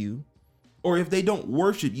worship you. Or if they don't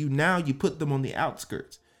worship you, now you put them on the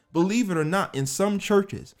outskirts. Believe it or not, in some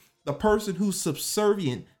churches, the person who's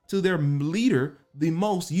subservient to their leader the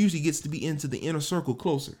most usually gets to be into the inner circle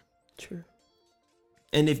closer. True.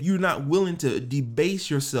 And if you're not willing to debase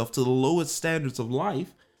yourself to the lowest standards of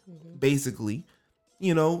life, basically,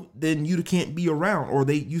 then you can't be around. Or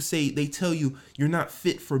they tell you you're not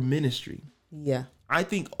fit for ministry. Yeah. I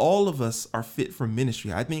think all of us are fit for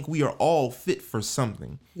ministry. I think we are all fit for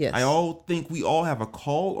something. Yes. I think we all have a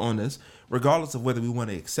call on us, regardless of whether we want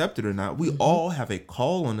to accept it or not. We all have a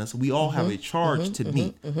call on us. We all have a charge to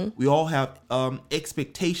meet. We all have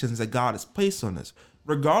expectations that God has placed on us.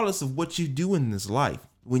 Regardless of what you do in this life,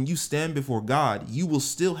 when you stand before God, you will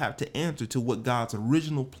still have to answer to what God's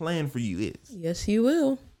original plan for you is. Yes, you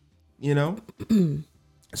will.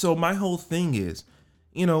 So my whole thing is,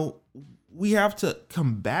 we have to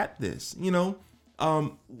combat this.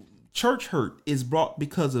 Church hurt is brought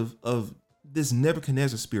because of this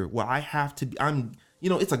Nebuchadnezzar spirit where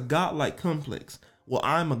it's a godlike complex. Well,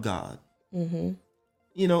 I'm a God. And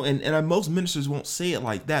most ministers won't say it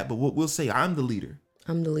like that, but we'll say, I'm the leader.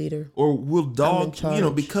 I'm the leader. Or we'll dog,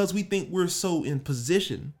 because we think we're so in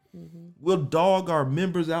position, we'll dog our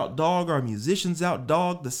members out, dog our musicians out,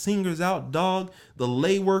 dog the singers out, dog the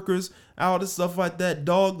lay workers out and stuff like that,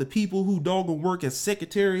 dog the people who dog and work as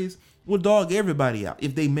secretaries. We'll dog everybody out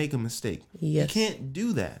if they make a mistake. Yes. You can't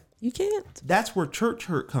do that. You can't. That's where church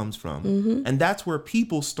hurt comes from. And that's where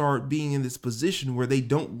people start being in this position where they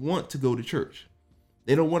don't want to go to church.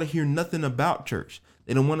 They don't want to hear nothing about church.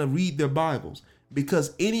 They don't want to read their Bibles.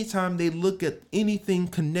 Because anytime they look at anything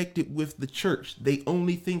connected with the church, they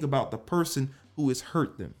only think about the person who has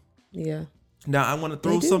hurt them. Yeah. Now, I want to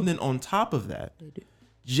throw something on top of that. They do.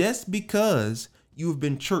 Just because you have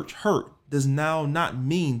been church hurt does now not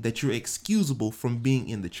mean that you're excusable from being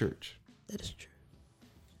in the church. That is true.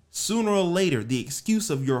 Sooner or later, the excuse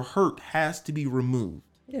of your hurt has to be removed.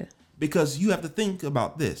 Yeah. Because you have to think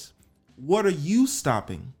about this. What are you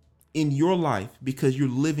stopping in your life because you're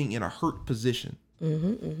living in a hurt position?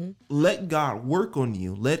 Let God work on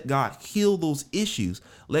you. Let God heal those issues.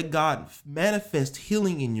 Let God manifest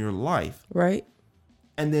healing in your life. Right.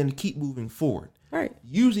 And then keep moving forward. Right.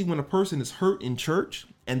 Usually when a person is hurt in church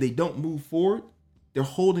and they don't move forward, they're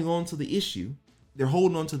holding on to the issue. They're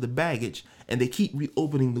holding on to the baggage and they keep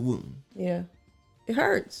reopening the wound. Yeah. It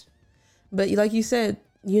hurts. But like you said,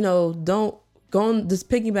 don't go on,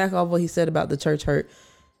 just piggyback off what he said about the church hurt.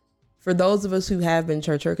 For those of us who have been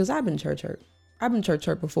church hurt, because I've been church hurt. I've been church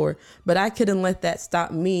hurt before, but I couldn't let that stop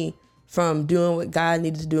me from doing what God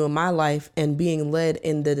needed to do in my life and being led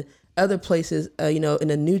in the other places, in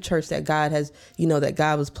a new church that God has, that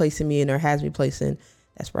God was placing me in or has me placed in.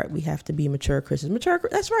 That's right. We have to be mature Christians.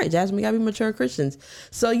 That's right, Jasmine. We gotta be mature Christians.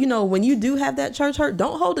 So, when you do have that church hurt,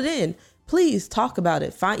 don't hold it in. Please talk about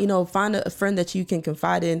it. Find a friend that you can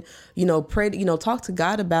confide in, pray, talk to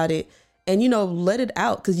God about it. And, let it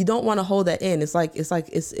out, because you don't want to hold that in.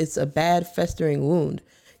 It's a bad festering wound.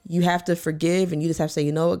 You have to forgive, and you just have to say,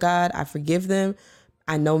 you know what, God, I forgive them.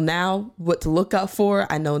 I know now what to look out for.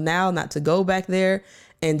 I know now not to go back there,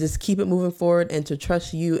 and just keep it moving forward and to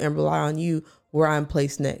trust you and rely on you where I'm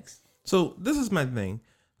placed next. So this is my thing.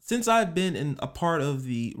 Since I've been in a part of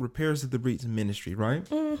the Repairs of the Breach ministry, right?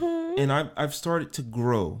 And I've started to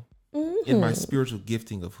grow in my spiritual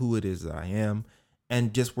gifting of who it is that I am.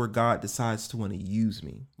 And just where God decides to want to use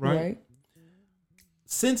me, right?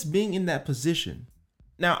 Since being in that position,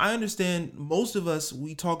 now I understand most of us,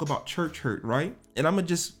 we talk about church hurt, right? And I'm going to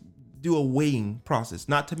just do a weighing process,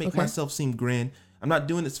 not to make myself seem grand. I'm not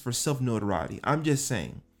doing this for self-notoriety. I'm just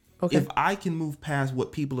saying, if I can move past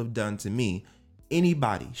what people have done to me,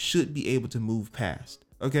 anybody should be able to move past,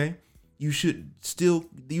 okay?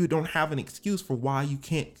 You don't have an excuse for why you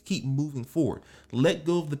can't keep moving forward. Let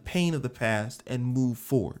go of the pain of the past and move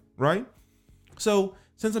forward, right? So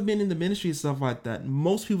since I've been in the ministry and stuff like that,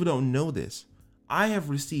 most people don't know this. I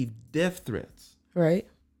have received death threats. Right.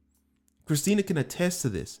 Christina can attest to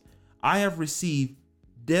this. I have received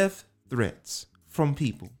death threats from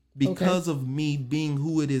people because of me being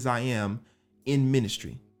who it is I am in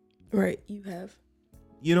ministry. Right. You have.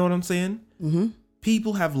 You know what I'm saying? Mm-hmm.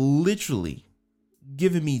 People have literally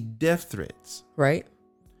given me death threats. Right.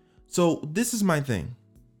 So this is my thing.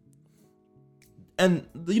 And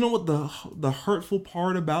you know what the hurtful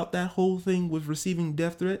part about that whole thing with receiving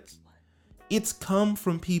death threats? It's come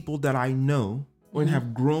from people that I know and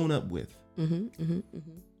have grown up with.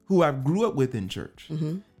 Who I grew up with in church.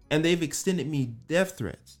 And they've extended me death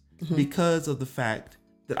threats because of the fact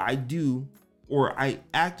that I do or I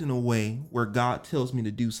act in a way where God tells me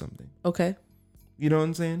to do something. Okay. You know what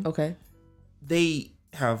I'm saying? Okay. They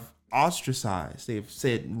have ostracized. They've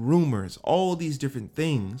said rumors, all these different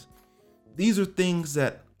things. These are things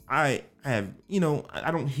that I I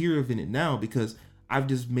don't hear of it now because I've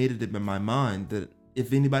just made it in my mind that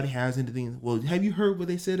if anybody has anything, well, have you heard what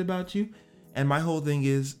they said about you? And my whole thing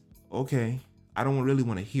is, okay, I don't really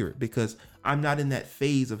want to hear it because I'm not in that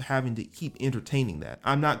phase of having to keep entertaining that.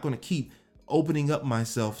 I'm not going to keep opening up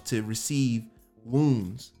myself to receive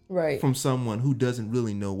wounds from someone who doesn't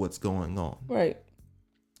really know what's going on. Right.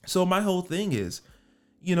 So my whole thing is,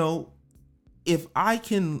 if I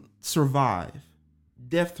can survive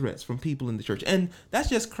death threats from people in the church, and that's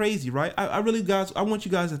just crazy, right? I want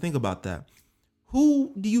you guys to think about that.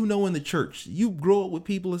 Who do you know in the church? You grow up with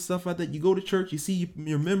people and stuff like that. You go to church, you see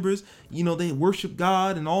your members, they worship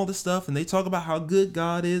God and all this stuff, and they talk about how good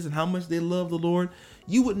God is and how much they love the Lord.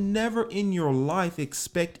 You would never in your life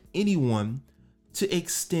expect anyone to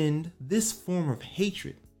extend this form of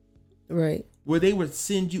hatred. Right. Where they would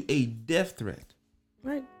send you a death threat.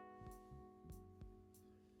 Right.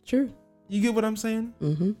 True. You get what I'm saying?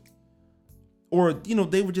 Mm-hmm. Or,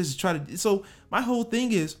 they would just try to. So my whole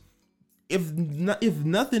thing is, if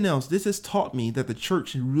nothing else, this has taught me that the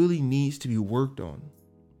church really needs to be worked on.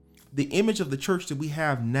 The image of the church that we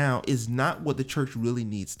have now is not what the church really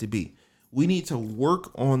needs to be. We need to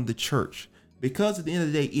work on the church, because at the end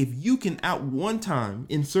of the day, if you can at one time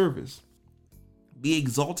in service be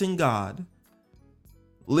exalting God,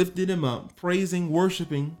 lifting him up, praising,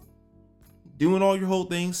 worshiping, doing all your whole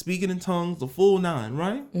thing, speaking in tongues, the full nine,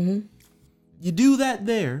 right? Mm-hmm. You do that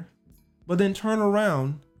there, but then turn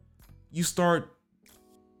around, you start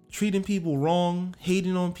treating people wrong,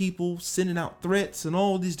 hating on people, sending out threats and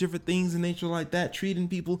all these different things in nature like that, treating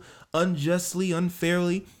people unjustly,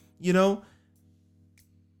 unfairly,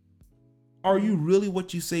 Are you really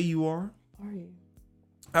what you say you are? Are you?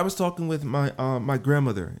 I was talking with my my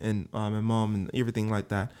grandmother and my mom and everything like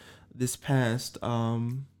that this past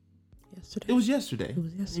yesterday. It was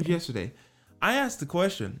yesterday. I asked the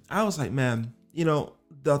question. I was like, man,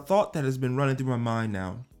 the thought that has been running through my mind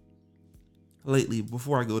now lately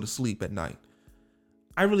before I go to sleep at night,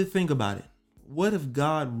 I really think about it. What if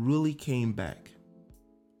God really came back?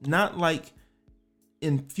 Not like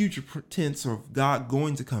in future tense or God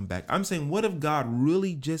going to come back. I'm saying, what if God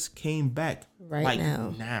really just came back right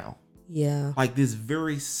now? Yeah. Like this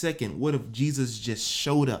very second, what if Jesus just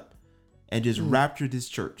showed up and just raptured his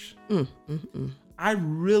church? I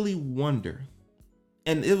really wonder.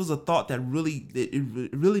 And it was a thought that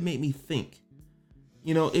it really made me think.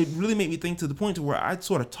 It really made me think to the point to where I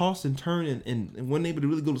sort of tossed and turned and wasn't able to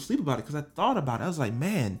really go to sleep about it, because I thought about it. I was like,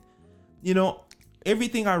 man,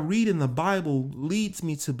 everything I read in the Bible leads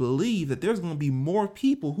me to believe that there's going to be more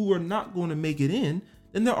people who are not going to make it in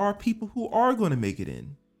than there are people who are going to make it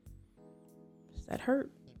in. Does that hurt?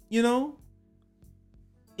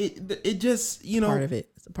 It just, part of it.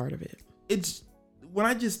 It's a part of it. It's when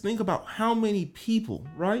I just think about how many people,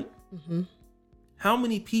 right? Mm-hmm. How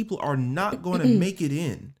many people are not going to make it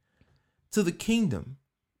in to the kingdom.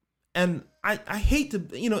 And I hate to,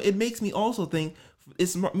 it makes me also think,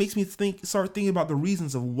 start thinking about the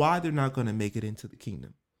reasons of why they're not going to make it into the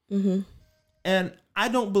kingdom. Mm-hmm. And I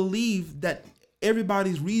don't believe that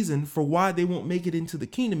everybody's reason for why they won't make it into the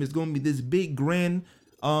kingdom is going to be this big grand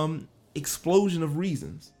explosion of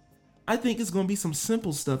reasons. I think it's going to be some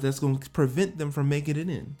simple stuff that's going to prevent them from making it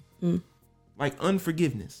in. Like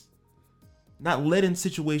unforgiveness, not letting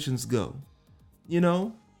situations go.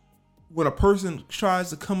 When a person tries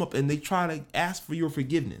to come up and they try to ask for your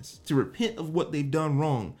forgiveness, to repent of what they've done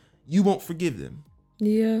wrong, you won't forgive them.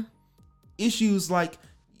 Yeah. Issues like,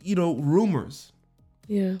 rumors.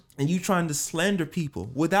 Yeah. And you trying to slander people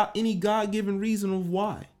without any God-given reason of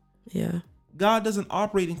why. Yeah. God doesn't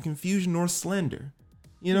operate in confusion or slander,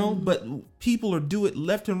 but people do it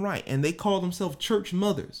left and right. And they call themselves church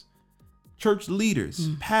mothers, church leaders,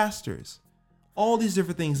 pastors, all these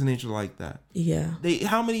different things in nature like that. Yeah.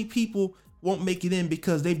 How many people won't make it in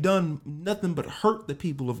because they've done nothing but hurt the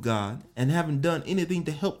people of God and haven't done anything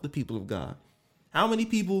to help the people of God? How many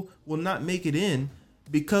people will not make it in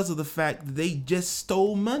because of the fact that they just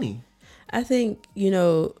stole money? I think,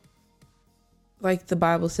 like the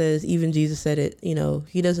Bible says, even Jesus said it,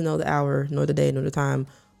 he doesn't know the hour, nor the day, nor the time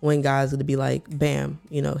when God's going to be like, bam,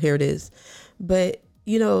 here it is. But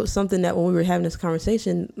something that when we were having this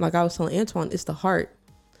conversation, like I was telling Antoine, it's the heart.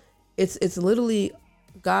 It's literally,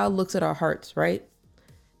 God looks at our hearts, right?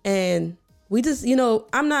 And we just,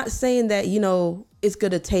 I'm not saying that, it's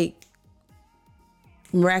going to take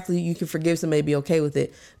miraculously, you can forgive somebody, be okay with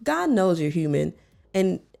it. God knows you're human.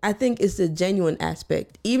 And I think it's the genuine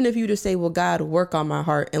aspect. Even if you just say, well, God, work on my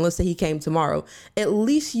heart. And let's say he came tomorrow. At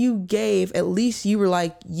least you were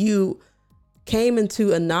like, you came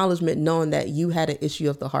into acknowledgement knowing that you had an issue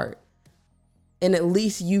of the heart. and at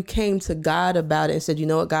least you came to God about it and said, you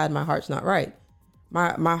know what, God, my heart's not right.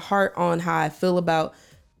 My heart on how I feel about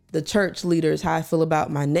the church leaders, how I feel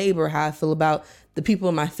about my neighbor, how I feel about the people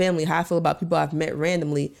in my family, how I feel about people I've met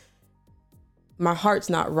randomly. My heart's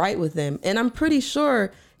not right with them. And I'm pretty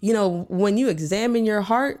sure, you know, when you examine your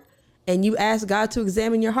heart and you ask God to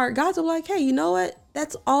examine your heart, God's like, hey, you know what?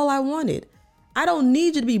 That's all I wanted. I don't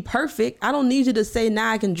need you to be perfect. I don't need you to say,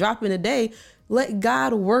 now I can drop in a day. Let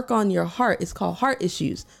God work on your heart. It's called heart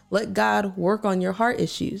issues. Let God work on your heart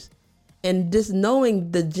issues. And just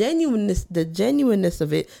knowing the genuineness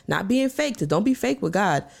of it, not being fake, so don't be fake with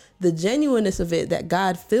God. The genuineness of it that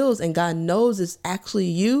God feels and God knows is actually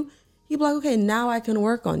you. He'd be like, okay, now I can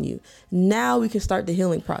work on you. Now we can start the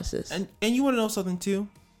healing process. And you want to know something too?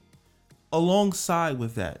 Alongside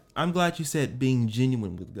with that, I'm glad you said being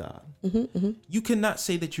genuine with God. You cannot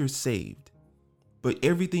say that you're saved, but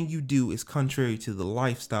everything you do is contrary to the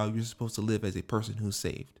lifestyle you're supposed to live as a person who's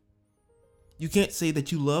saved. You can't say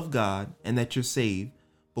that you love God and that you're saved,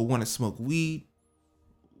 but want to smoke weed,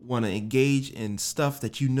 want to engage in stuff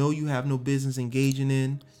that you know you have no business engaging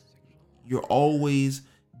in. You're always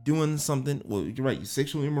doing something. Well, you're right.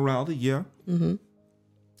 Sexual immorality. Yeah. You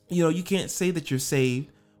know, you can't say that you're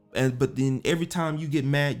saved, but then every time you get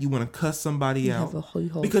mad, you want to cuss somebody out.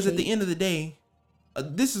 Because at the end of the day,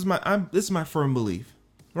 this is my firm belief,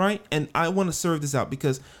 right? And I want to serve this out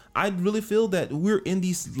because I really feel that we're in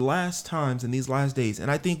these last times and these last days,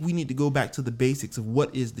 and I think we need to go back to the basics of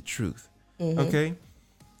what is the truth. Okay,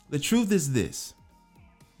 the truth is this: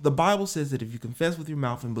 the Bible says that if you confess with your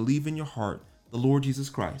mouth and believe in your heart the Lord Jesus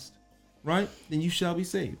Christ, right, then you shall be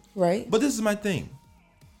saved. Right. But this is my thing.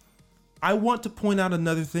 I want to point out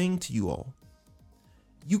another thing to you all.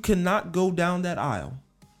 You cannot go down that aisle,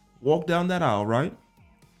 walk down that aisle, right?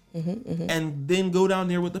 And then go down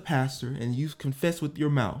there with the pastor and you confess with your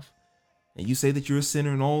mouth and you say that you're a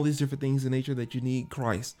sinner and all these different things in nature, that you need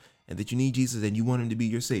Christ and that you need Jesus and you want him to be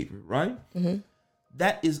your savior, right?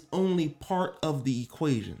 That is only part of the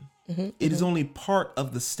equation. It is only part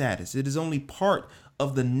of the status. It is only part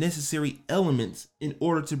of the necessary elements in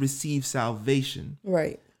order to receive salvation.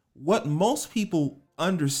 Right. What most people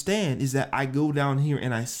understand is that I go down here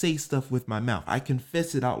and I say stuff with my mouth. I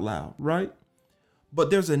confess it out loud, right? But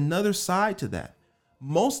there's another side to that.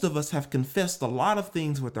 Most of us have confessed a lot of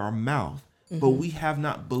things with our mouth, but we have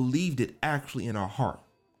not believed it actually in our heart.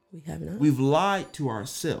 We have not. We've lied to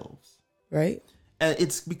ourselves. Right. And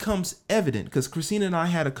it becomes evident because Christina and I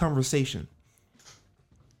had a conversation.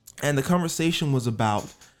 And the conversation was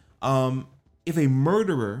about if a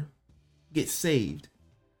murderer gets saved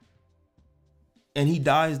and he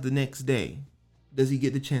dies the next day, does he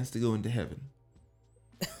get the chance to go into heaven?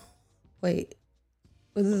 Wait.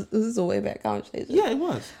 Was this a way back conversation? Yeah, it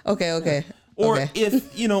was. Okay. Or okay.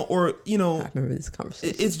 if, I remember this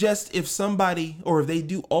conversation. It's just if somebody, or if they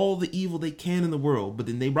do all the evil they can in the world, but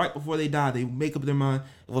then right before they die, they make up their mind,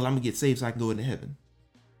 well, I'm going to get saved so I can go into heaven.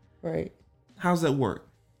 Right. How's that work?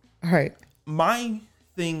 All right. My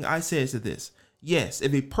thing I say is this. Yes,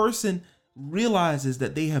 if a person realizes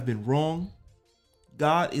that they have been wrong,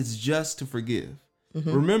 God is just to forgive.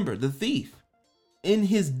 Remember, the thief in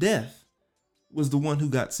his death was the one who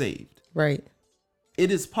got saved. Right. It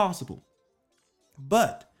is possible.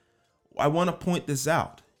 But I want to point this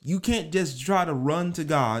out. You can't just try to run to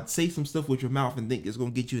God, say some stuff with your mouth and think it's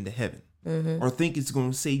going to get you into heaven or think it's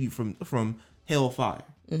going to save you from hellfire.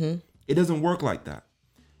 It doesn't work like that.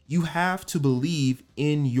 You have to believe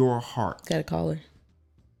in your heart. Got a caller.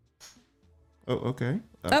 Oh, okay.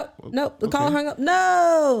 No, the caller hung up.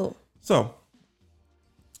 No. So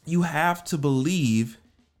you have to believe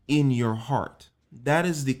in your heart. That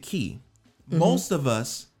is the key. Most of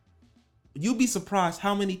us, you'll be surprised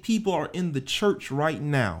how many people are in the church right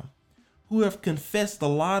now who have confessed a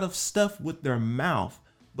lot of stuff with their mouth,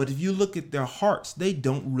 but if you look at their hearts, they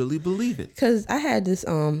don't really believe it. Because I had this,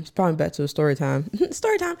 it's probably back to a story time.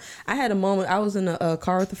 I had a moment. I was in a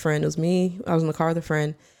car with a friend. It was me. I was in the car with a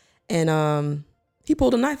friend, and he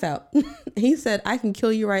pulled a knife out. He said, I can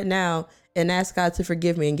kill you right now and ask God to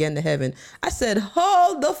forgive me and get into heaven. I said,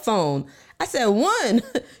 hold the phone. I said, one,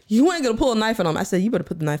 you ain't gonna pull a knife on him. I said, you better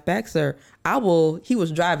put the knife back, sir. He was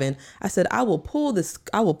driving. I said, I will pull the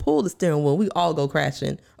steering wheel. We all go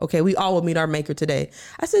crashing. Okay, we all will meet our maker today.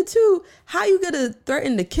 I said, two, how you gonna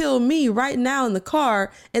threaten to kill me right now in the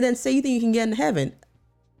car and then say you think you can get into heaven?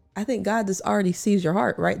 I think God just already sees your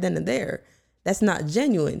heart right then and there. That's not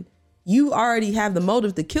genuine. You already have the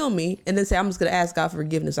motive to kill me and then say, I'm just going to ask God for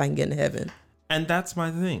forgiveness so I can get into heaven. And that's my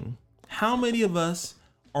thing. How many of us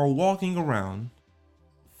are walking around,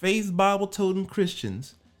 faith Bible toting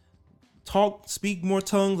Christians, speak more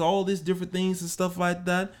tongues, all these different things and stuff like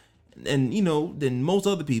that. And than most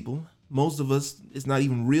other people. Most of us, it's not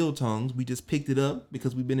even real tongues. We just picked it up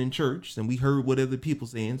because we've been in church and we heard what other people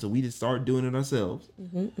saying. So we just started doing it ourselves,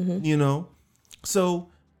 So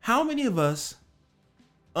how many of us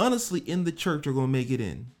honestly in the church are going to make it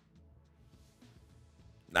in?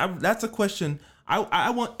 That's a question. I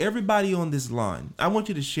want everybody on this line. I want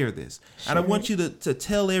you to share this. And I want you to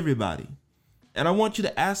tell everybody. And I want you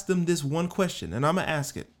to ask them this one question. And I'm going to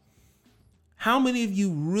ask it. How many of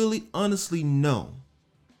you really honestly know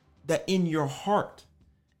that in your heart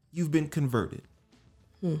you've been converted?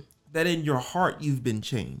 That in your heart you've been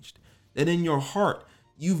changed? That in your heart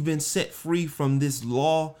you've been set free from this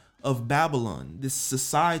law of Babylon, this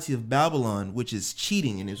society of Babylon, which is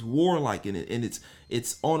cheating and is warlike and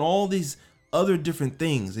it's on all these other different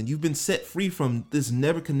things, and you've been set free from this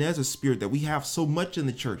Nebuchadnezzar spirit that we have so much in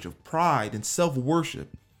the church of pride and self-worship.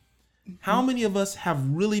 How many of us have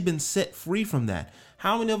really been set free from that?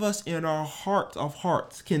 How many of us in our heart of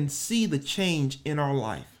hearts can see the change in our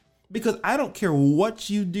life? Because I don't care what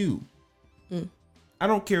you do. I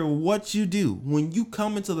don't care what you do. When you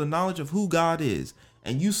come into the knowledge of who God is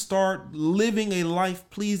and you start living a life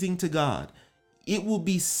pleasing to God, it will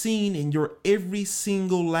be seen in your every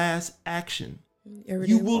single last action.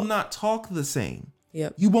 You will not talk the same.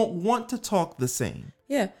 Yep. You won't want to talk the same.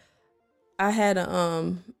 Yeah. I had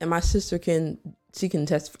and my sister can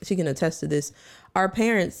attest to this. Our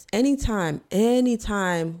parents, anytime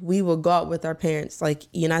we will go out with our parents, like,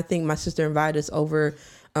 I think my sister invited us over,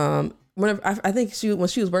 whenever I think when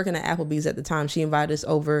she was working at Applebee's at the time, she invited us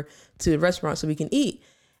over to the restaurant so we can eat.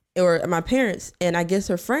 Or my parents, and I guess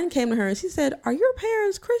her friend came to her and she said, "Are your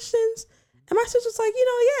parents Christians?" And my sister's like,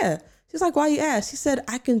 yeah. She's like, "Why you ask?" She said,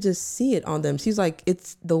 "I can just see it on them." She's like,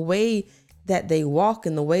 "It's the way that they walk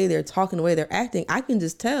and the way they're talking, the way they're acting. I can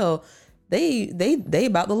just tell they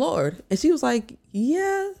about the Lord." And she was like,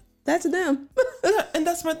 "Yeah, that's them." Yeah, and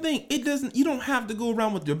that's my thing. You don't have to go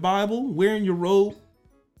around with your Bible, wearing your robe,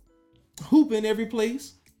 hooping every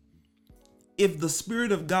place. If the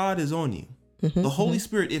Spirit of God is on you, the Holy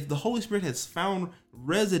Spirit, if the Holy Spirit has found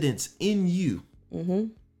residence in you,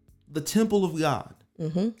 the temple of God,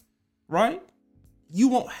 right? You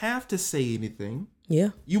won't have to say anything. Yeah.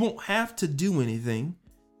 You won't have to do anything.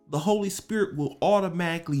 The Holy Spirit will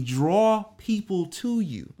automatically draw people to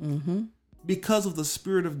you because of the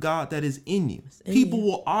Spirit of God that is in you. People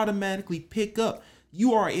will automatically pick up.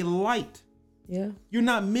 You are a light. Yeah. You're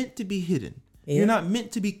not meant to be hidden. Yeah. You're not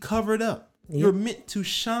meant to be covered up. Yeah. You're meant to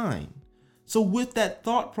shine. So with that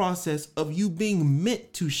thought process of you being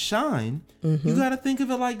meant to shine, you got to think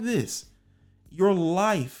of it like this. Your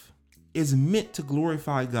life is meant to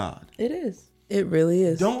glorify God. It is. It really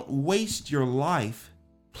is. Don't waste your life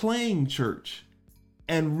playing church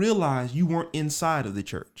and realize you weren't inside of the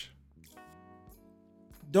church.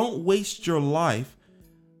 Don't waste your life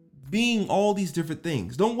being all these different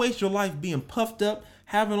things. Don't waste your life being puffed up,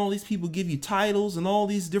 having all these people give you titles and all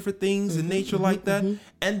these different things in nature like that.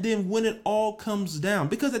 And then when it all comes down,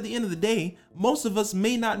 because at the end of the day, most of us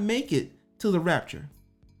may not make it to the rapture.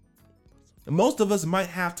 Most of us might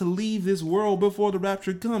have to leave this world before the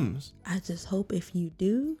rapture comes. I just hope if you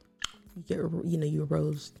do, you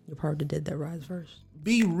rose. You're part of the dead that rise first.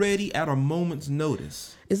 Be ready at a moment's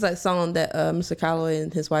notice. It's like song that Mr. Calloway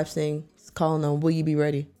and his wife sing. It's calling on "Will You Be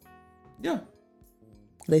Ready?" Yeah.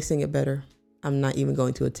 They sing it better. I'm not even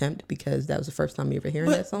going to attempt because that was the first time you ever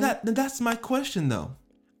hearing that song. That's my question though.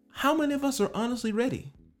 How many of us are honestly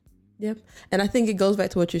ready? Yep. And I think it goes back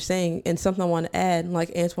to what you're saying, and something I want to add,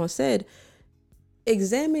 like Antoine said,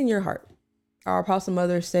 examine your heart. Our Apostle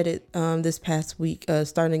Mother said it this past week,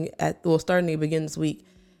 starting at the beginning this week.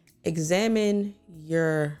 Examine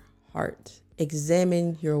your heart.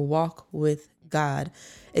 Examine your walk with God.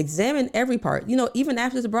 Examine every part. Even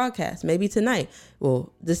after the broadcast, maybe tonight.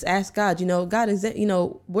 Well, just ask God. God,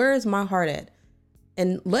 where is my heart at?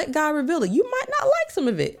 And let God reveal it. You might not like some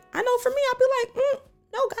of it. I know for me, I'll be like,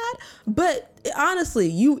 no, God. But honestly,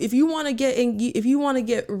 if you want to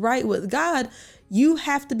get right with God, you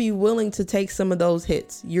have to be willing to take some of those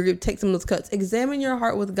hits. You're going to take some of those cuts. Examine your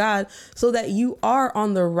heart with God so that you are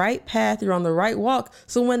on the right path. You're on the right walk.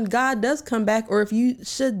 So when God does come back, or if you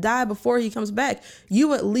should die before he comes back,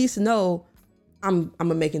 you at least know I'm going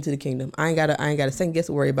to make it to the kingdom. I ain't got to second guess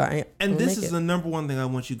or worry about it. And this is the number one thing I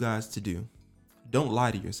want you guys to do. Don't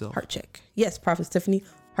lie to yourself. Heart check. Yes, Prophet Tiffany,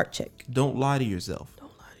 heart check. Don't lie to yourself.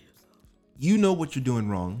 Don't lie to yourself. You know what you're doing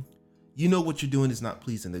wrong. You know what you're doing is not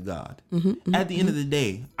pleasing to God. At the end of the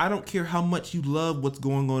day, I don't care how much you love what's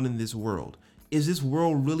going on in this world. Is this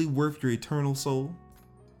world really worth your eternal soul?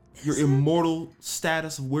 your immortal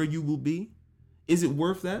status of where you will be? Is it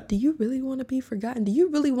worth that? Do you really want to be forgotten? Do you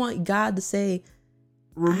really want God to say,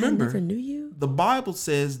 remember, I never knew you? The Bible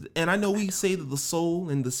says, and I know we say that the soul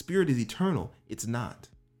and the spirit is eternal. It's not.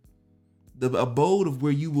 The abode of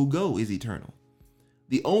where you will go is eternal.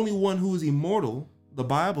 The only one who is immortal, the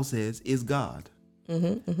Bible says, is God.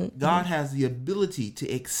 God has the ability to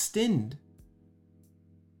extend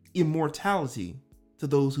immortality to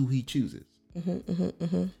those who he chooses.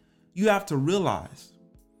 You have to realize,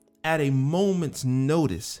 at a moment's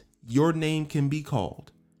notice, your name can be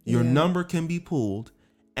called, your number can be pulled,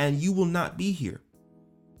 and you will not be here.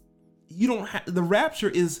 You don't have, the rapture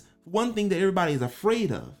is one thing that everybody is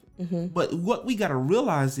afraid of. But what we got to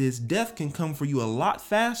realize is death can come for you a lot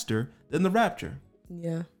faster than the rapture.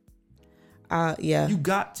 Yeah. You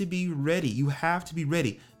got to be ready. You have to be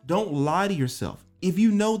ready. Don't lie to yourself. If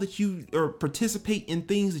you know that you or participate in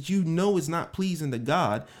things that you know is not pleasing to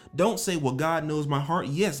God, don't say, well, God knows my heart.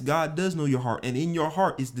 Yes, God does know your heart. And in your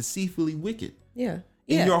heart is deceitfully wicked. Yeah.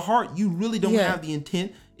 In your heart, you really don't have the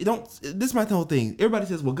intent. This is my whole thing. Everybody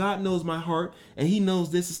says, well, God knows my heart and he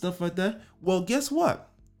knows this and stuff like that. Well, guess what?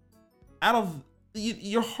 Out of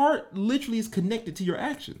your heart literally is connected to your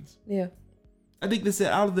actions. Yeah. I think they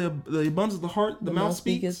said out of the abundance of the heart, the mouth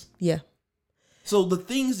speaks. Yeah. So the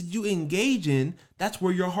things that you engage in, that's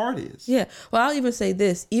where your heart is. Yeah. Well, I'll even say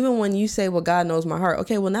this, even when you say, well, God knows my heart.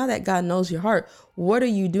 Okay, well, now that God knows your heart, what are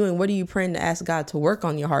you doing? What are you praying to ask God to work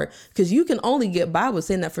on your heart? Because you can only get by with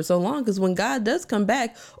saying that for so long. Because when God does come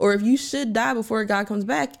back, or if you should die before God comes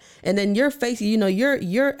back, and then you're facing,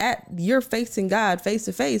 you're facing God face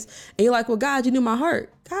to face, and you're like, well, God, you knew my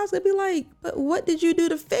heart. God's gonna be like, but what did you do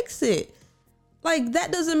to fix it? Like,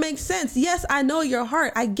 that doesn't make sense. Yes, I know your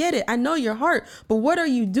heart. I get it. I know your heart. But what are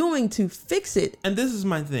you doing to fix it? And this is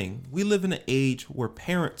my thing. We live in an age where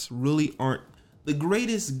parents really aren't. The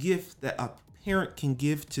greatest gift that a parent can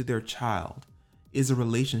give to their child is a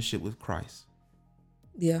relationship with Christ.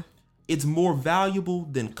 Yeah. It's more valuable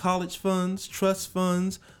than college funds, trust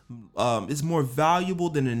funds. It's more valuable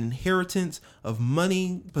than an inheritance of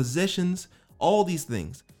money, possessions, all these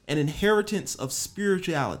things. An inheritance of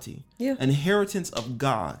spirituality, an inheritance of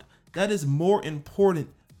God. That is more important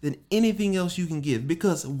than anything else you can give,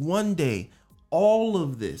 because one day all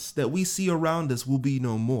of this that we see around us will be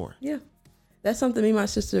no more. Yeah. That's something me and my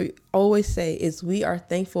sister always say is we are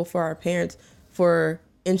thankful for our parents for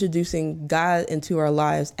introducing God into our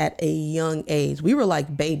lives at a young age. We were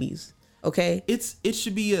like babies. Okay. It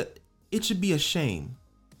should be a shame.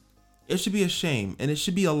 It should be a shame, and it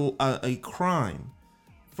should be a crime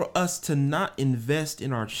for us to not invest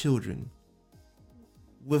in our children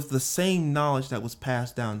with the same knowledge that was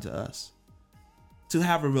passed down to us, to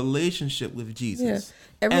have a relationship with Jesus.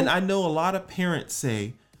 Yeah. And I know a lot of parents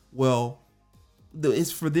say, well,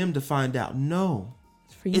 it's for them to find out. No,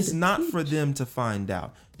 it's not for them to find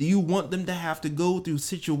out. Do you want them to have to go through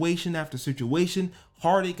situation after situation,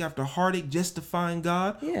 heartache after heartache just to find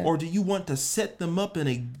God? Yeah. Or do you want to set them up in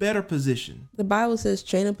a better position? The Bible says,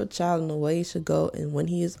 train up a child in the way he should go, and when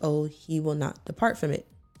he is old, he will not depart from it.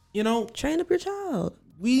 Train up your child.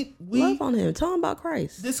 We love on him. Tell him about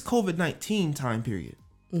Christ. This COVID-19 time period,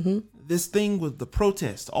 this thing with the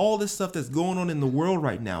protests, all this stuff that's going on in the world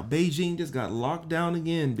right now. Beijing just got locked down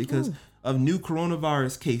again because of new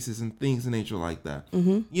coronavirus cases and things in nature like that.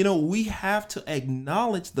 We have to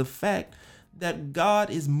acknowledge the fact that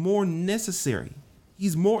God is more necessary.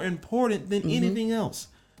 He's more important than anything else.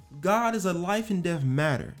 God is a life and death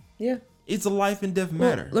matter. Yeah. It's a life and death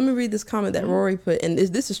matter. Let me read this comment that Rory put, and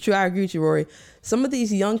this is true. I agree with you, Rory. Some of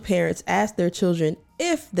these young parents ask their children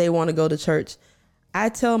if they want to go to church. I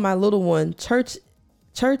tell my little one, church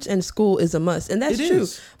and school is a must. And that's true.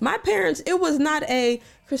 My parents, it was not a,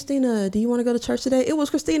 Christina, do you want to go to church today? It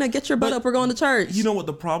was, Christina, get your butt up. We're going to church. You know what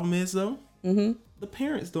the problem is, though? The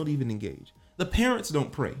parents don't even engage. The parents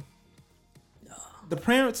don't pray. The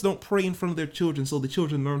parents don't pray in front of their children so the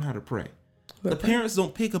children learn how to pray. The parents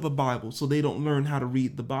don't pick up a Bible so they don't learn how to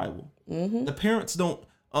read the Bible. The parents don't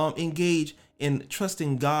engage in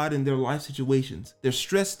trusting God in their life situations. They're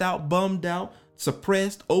stressed out, bummed out,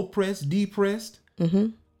 suppressed, oppressed, depressed,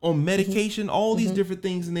 on medication, all these different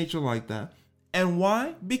things in nature like that. And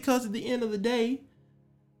why? Because at the end of the day,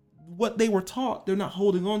 what they were taught, they're not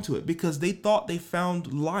holding on to it because they thought they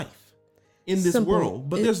found life in this world,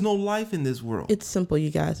 but there's no life in this world. It's simple, you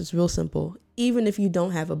guys. It's real simple. Even if you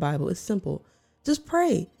don't have a Bible, it's simple. Just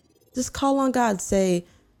pray. Just call on God. Say,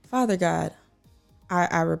 Father God,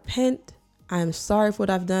 I repent. I'm sorry for what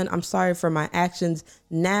I've done. I'm sorry for my actions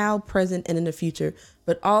now, present, and in the future.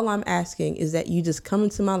 But all I'm asking is that you just come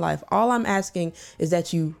into my life. All I'm asking is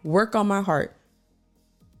that you work on my heart.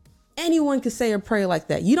 anyone can say a prayer like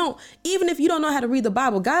that. You don't, even if you don't know how to read the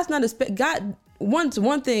Bible, God's not God.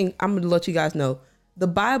 One thing I'm going to let you guys know, the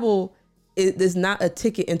Bible is not a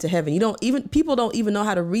ticket into heaven. People don't even know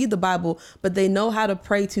how to read the Bible, but they know how to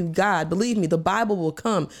pray to God. Believe me, the Bible will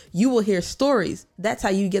come. You will hear stories. That's how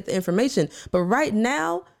you get the information. But right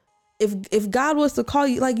now, if God was to call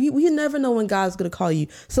you, like you never know when God's going to call you.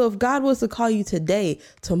 So if God was to call you today,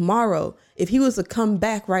 tomorrow, if he was to come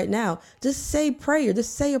back right now, just say prayer.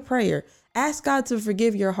 Just say a prayer. Ask God to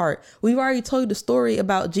forgive your heart. We've already told you the story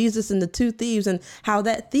about Jesus and the two thieves and how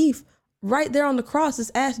that thief right there on the cross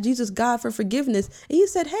just asked Jesus, God, for forgiveness. And he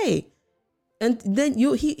said, hey, and then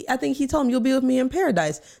I think he told him, you'll be with me in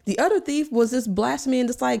paradise. The other thief was just blasphemy and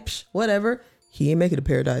just like, whatever. He ain't make it to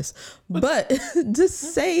paradise. But just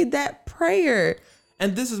say that prayer.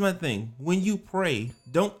 And this is my thing. When you pray,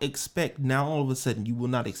 don't expect now all of a sudden you will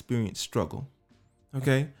not experience struggle.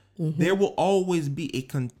 Okay? Mm-hmm. There will always be a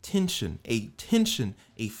contention, a tension,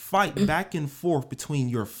 a fight back and forth between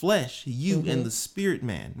your flesh, you, and the spirit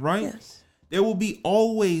man, right? Yes. There will be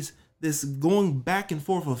always this going back and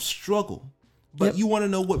forth of struggle. But you want to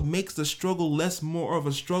know what makes the struggle more of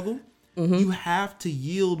a struggle? Mm-hmm. You have to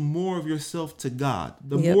yield more of yourself to God.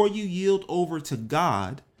 The more you yield over to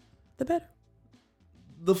God, the better.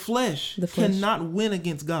 The flesh cannot win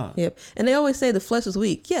against God. Yep. And they always say the flesh is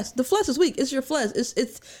weak. Yes, the flesh is weak. It's your flesh.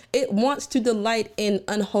 It wants to delight in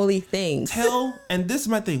unholy things. And this is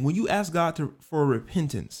my thing. When you ask God for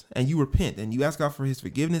repentance and you repent and you ask God for his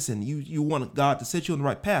forgiveness and you want God to set you on the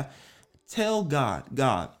right path, tell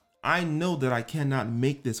God, I know that I cannot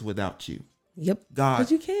make this without you. Yep. God,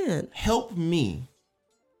 but you can. Help me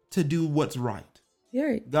to do what's right.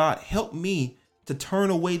 Yeah. God, help me to turn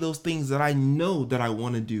away those things that I know that I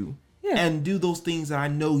want to do and do those things that I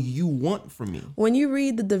know you want from me. When you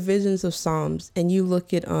read the divisions of Psalms and you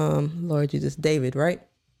look at Lord Jesus, David, right?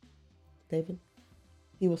 David,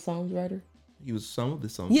 he was Psalms writer. He was some of the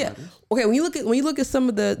Psalms writers. Okay, when you look at some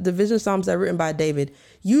of the division Psalms that are written by David,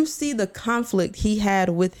 you see the conflict he had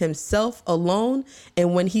with himself alone,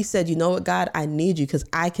 and when he said, "You know what, God, I need you because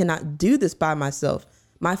I cannot do this by myself.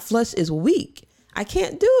 My flesh is weak. I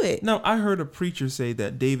can't do it." Now, I heard a preacher say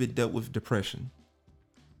that David dealt with depression.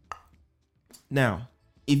 Now,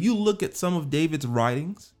 if you look at some of David's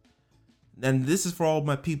writings, and this is for all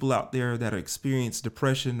my people out there that experience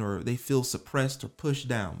depression or they feel suppressed or pushed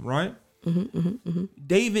down, right?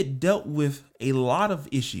 David dealt with a lot of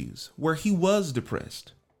issues where he was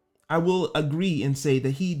depressed. I will agree and say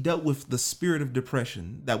that he dealt with the spirit of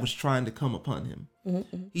depression that was trying to come upon him.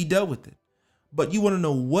 He dealt with it. But you want to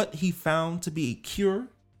know what he found to be a cure,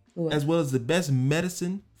 as well as the best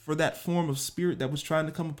medicine for that form of spirit that was trying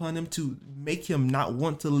to come upon him to make him not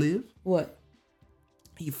want to live? What?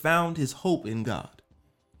 He found his hope in God.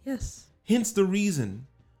 Yes. Hence the reason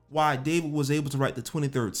why David was able to write the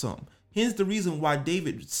 23rd Psalm. Hence the reason why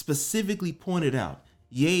David specifically pointed out,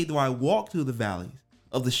 yea, though I walk through the valleys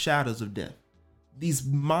of the shadows of death, these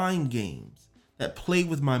mind games that play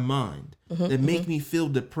with my mind, that make me feel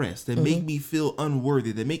depressed, that make me feel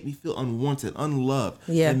unworthy, that make me feel unwanted, unloved,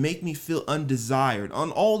 that make me feel undesired,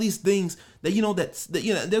 on all these things that,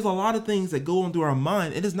 there's a lot of things that go on through our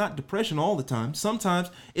mind. It is not depression all the time. Sometimes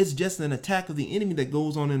it's just an attack of the enemy that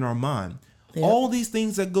goes on in our mind. Yep. All these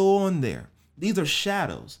things that go on there, these are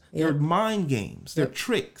shadows. They're mind games. They're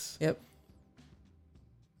tricks. Yep.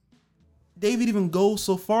 David even goes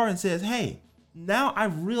so far and says, hey, now I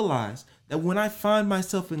realize that when I find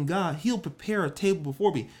myself in God, he'll prepare a table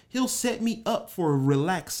before me. He'll set me up for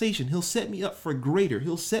relaxation. He'll set me up for greater.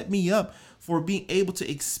 He'll set me up for being able to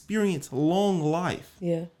experience long life.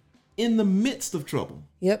 Yeah. In the midst of trouble.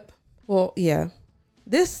 Yep. Well, yeah.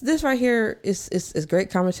 This right here is great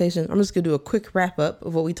conversation. I'm just going to do a quick wrap up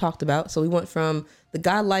of what we talked about. So we went from the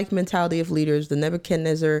godlike mentality of leaders, the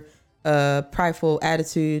Nebuchadnezzar prideful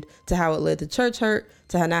attitude, to how it led to church hurt,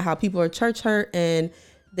 to how people are church hurt and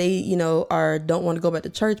they, don't want to go back to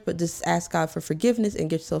church, but just ask God for forgiveness and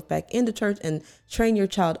get yourself back into church and train your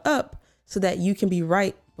child up so that you can be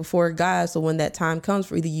right before God. So when that time comes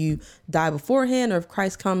for either you die beforehand or if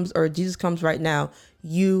Christ comes or Jesus comes right now,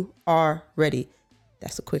 you are ready.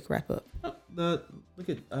 That's a quick wrap up. Look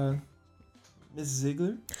at Ms.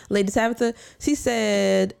 Ziegler. Lady Tabitha, she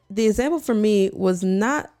said, the example for me was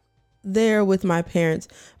not there with my parents,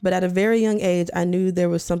 but at a very young age, I knew there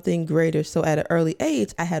was something greater. So at an early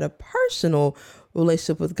age, I had a personal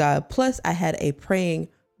relationship with God. Plus, I had a praying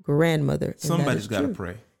grandmother. Somebody's got to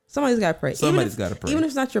pray. Somebody's got to pray. Somebody's got to pray. Even if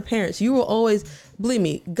it's not your parents, you will always, believe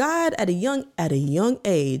me, God at a young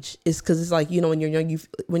age is because it's like, when you're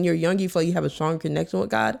young, you feel like you have a strong connection with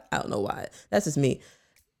God. I don't know why. That's just me.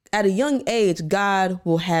 at a young age, God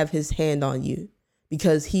will have his hand on you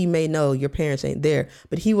because he may know your parents ain't there,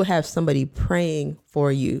 but he will have somebody praying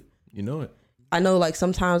for you. You know it. I know, like,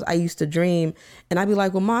 sometimes I used to dream and I'd be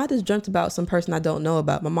like, well, Mom, I just dreamt about some person I don't know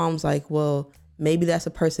about. My mom's like, well, maybe that's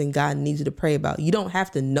a person God needs you to pray about. You don't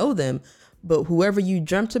have to know them, but whoever you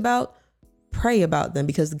dreamt about, pray about them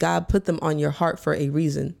because God put them on your heart for a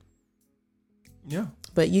reason. Yeah.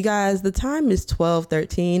 But you guys, the time is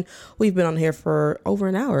 12:13. We've been on here for over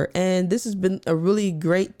an hour and this has been a really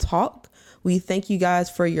great talk. We thank you guys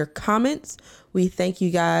for your comments. We thank you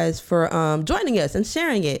guys for joining us and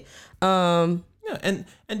sharing it. Yeah, and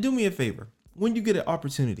do me a favor. When you get an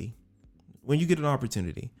opportunity,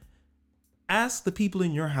 ask the people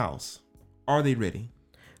in your house, are they ready?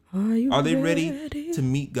 Are they ready to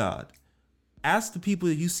meet God? Ask the people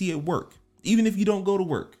that you see at work, even if you don't go to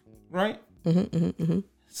work, right?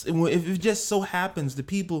 If it just so happens the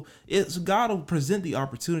people, God will present the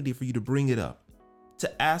opportunity for you to bring it up,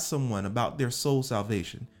 to ask someone about their soul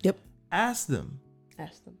salvation. Yep. Ask them.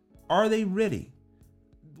 Are they ready?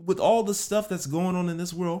 With all the stuff that's going on in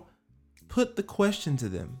this world, put the question to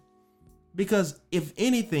them. Because if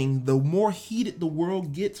anything, the more heated the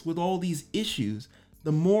world gets with all these issues,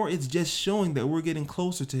 the more it's just showing that we're getting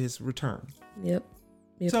closer to his return. Yep.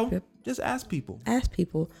 Just ask people. All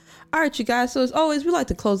right, you guys. So as always, we like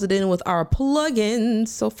to close it in with our plugins.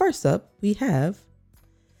 So first up, we have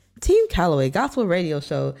Team Calloway Gospel Radio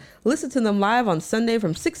Show. Listen to them live on Sunday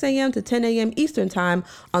from 6 a.m. to 10 a.m. Eastern Time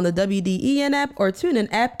on the WDEN app or TuneIn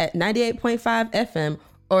app at 98.5 FM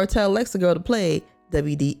or tell Alexa Girl to play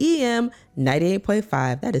WDEM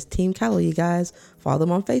 98.5. That is Team Calloway, you guys. Follow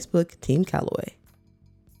them on Facebook, Team Calloway.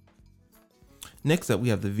 Next up, we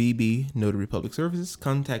have the VB Notary Public Services.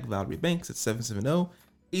 Contact Valerie Banks at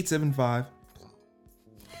 770-875.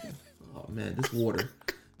 Oh man, this water.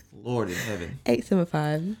 Lord in heaven.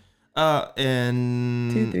 875.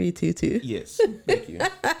 And 2322. Yes, thank you.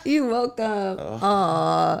 You're welcome.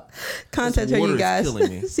 Contact her, you guys.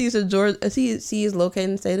 She is located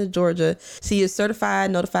in the state of Georgia. She is certified,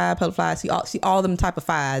 notified, publified. She all them type of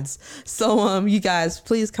fides. So you guys,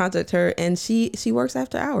 please contact her. And she works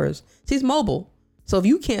after hours. She's mobile. So if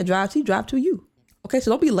you can't drive, she drive to you. Okay,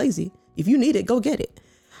 so don't be lazy. If you need it, go get it.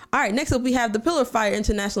 All right, next up we have the Pillar of Fire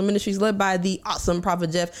International Ministries, led by the awesome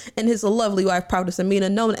Prophet Jeff and his lovely wife, Prophetess Amina,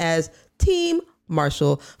 known as Team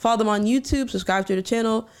Marshall. Follow them on YouTube, subscribe to the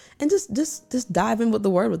channel, and just dive in with the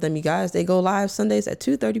word with them, you guys. They go live Sundays at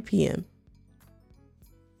 2:30 p.m.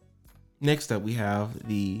 Next up, we have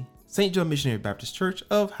the St. John Missionary Baptist Church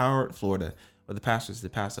of Howard, Florida, where the pastor is the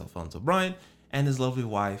Pastor Alfonso Bryant and his lovely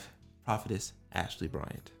wife, Prophetess Ashley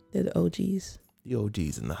Bryant. They're the OGs. The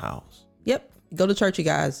OGs in the house. Yep. Go to church, you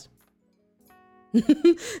guys.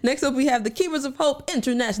 Next up, we have the Keepers of Hope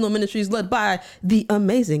International Ministries, led by the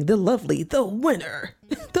amazing, the lovely, the winner,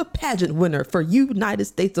 the pageant winner for United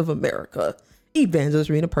States of America, Evangelist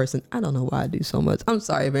Rena Person. I don't know why I do so much. I'm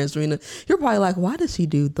sorry, Evangelist Rena. You're probably like, why does she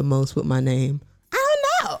do the most with my name? I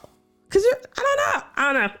don't know.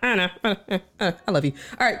 I love you.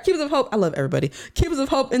 All right, Keepers of Hope. I love everybody. Keepers of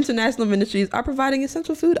Hope International Ministries are providing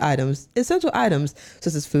essential items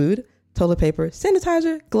such as food, toilet paper,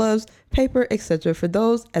 sanitizer, gloves, paper, etc. for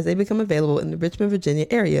those as they become available in the Richmond, Virginia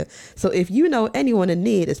area. So if you know anyone in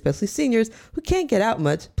need, especially seniors who can't get out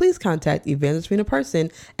much, please contact Evangelist Rena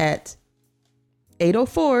Person at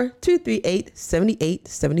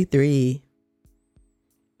 804-238-7873.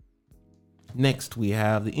 Next, we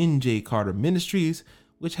have the NJ Carter Ministries,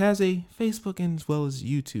 which has a Facebook and as well as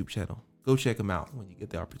YouTube channel. Go check them out when you get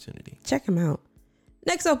the opportunity. Check them out.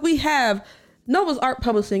 Next up, we have Nova's Art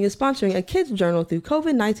Publishing is sponsoring a kids journal through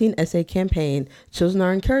COVID-19 essay campaign. Children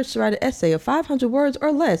are encouraged to write an essay of 500 words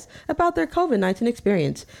or less about their COVID-19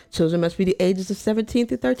 experience. Children must be the ages of 17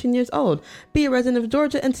 through 13 years old, be a resident of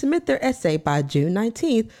Georgia, and submit their essay by June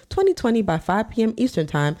 19th, 2020 by 5 p.m. Eastern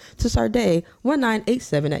Time to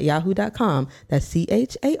sardae1987 at yahoo.com. That's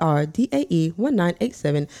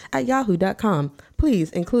CHARDAE1987 at yahoo.com.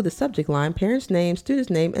 Please include the subject line, parent's name,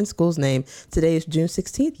 student's name, and school's name. Today is June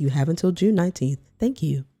 16th. You have until June 19th. Thank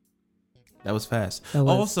you. That was fast.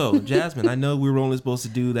 Also, Jasmine, I know we were only supposed to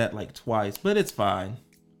do that like twice, but it's fine.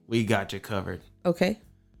 We got you covered. Okay.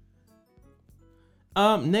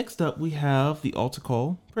 Next up, we have the Altar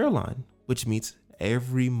Call Prayer Line, which meets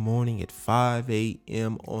every morning at 5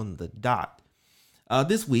 a.m. on the dot.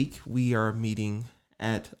 This week, we are meeting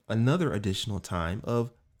at another additional time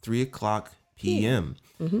of 3 o'clock p.m.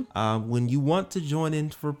 When you want to join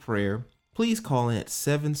in for prayer, please call in at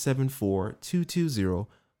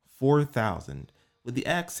 774-220-4000. with the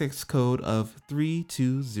access code of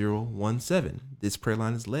 32017. This prayer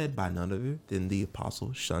line is led by none other than the Apostle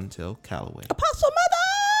Chantel Calloway. Apostle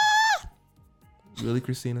Mother! Really,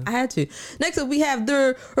 Christina? I had to. Next up, we have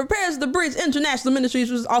the Repairs the Bridge International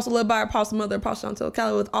Ministries, which is also led by Apostle Mother, Apostle Chantel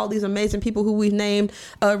Calloway, with all these amazing people who we've named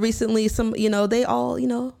recently. Some, they all,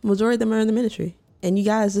 majority of them are in the ministry. And you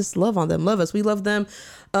guys just love on them. Love us. We love them.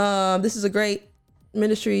 This is a great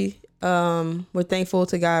ministry. We're thankful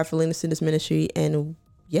to God for leading us in this ministry. And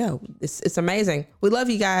yeah, it's amazing. We love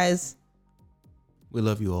you guys. We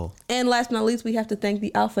love you all. And last but not least, we have to thank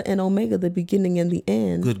the Alpha and Omega, the beginning and the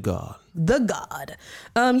end. Good God. The God.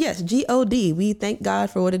 Yes, God. We thank God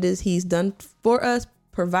for what it is he's done for us,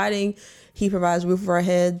 providing. He provides roof over our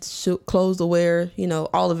heads, clothes to wear,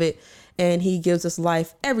 all of it. And he gives us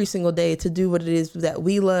life every single day to do what it is that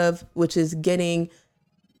we love, which is getting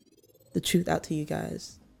the truth out to you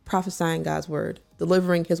guys, prophesying God's word,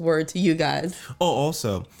 delivering his word to you guys. Oh,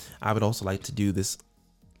 also, I would also like to do this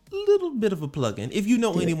little bit of a plug-in. If you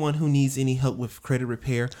know anyone who needs any help with credit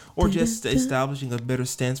repair or just establishing a better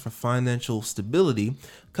stance for financial stability,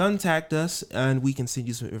 contact us and we can send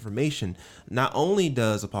you some information. Not only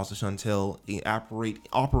does Apostle Chantel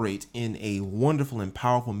operate in a wonderful and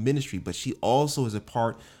powerful ministry, but she also is a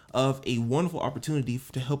part of a wonderful opportunity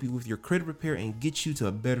to help you with your credit repair and get you to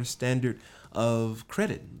a better standard of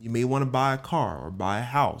credit. You may want to buy a car or buy a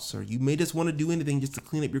house, or you may just want to do anything just to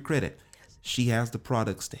clean up your credit. She has the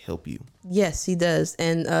products to help you. Yes, he does.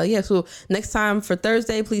 And so next time for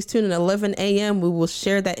Thursday, please tune in at 11 a.m. We will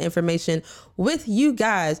share that information with you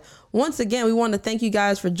guys. Once again, we want to thank you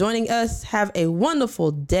guys for joining us. Have a wonderful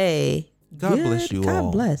day. God bless you all.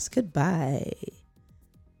 God bless. Goodbye.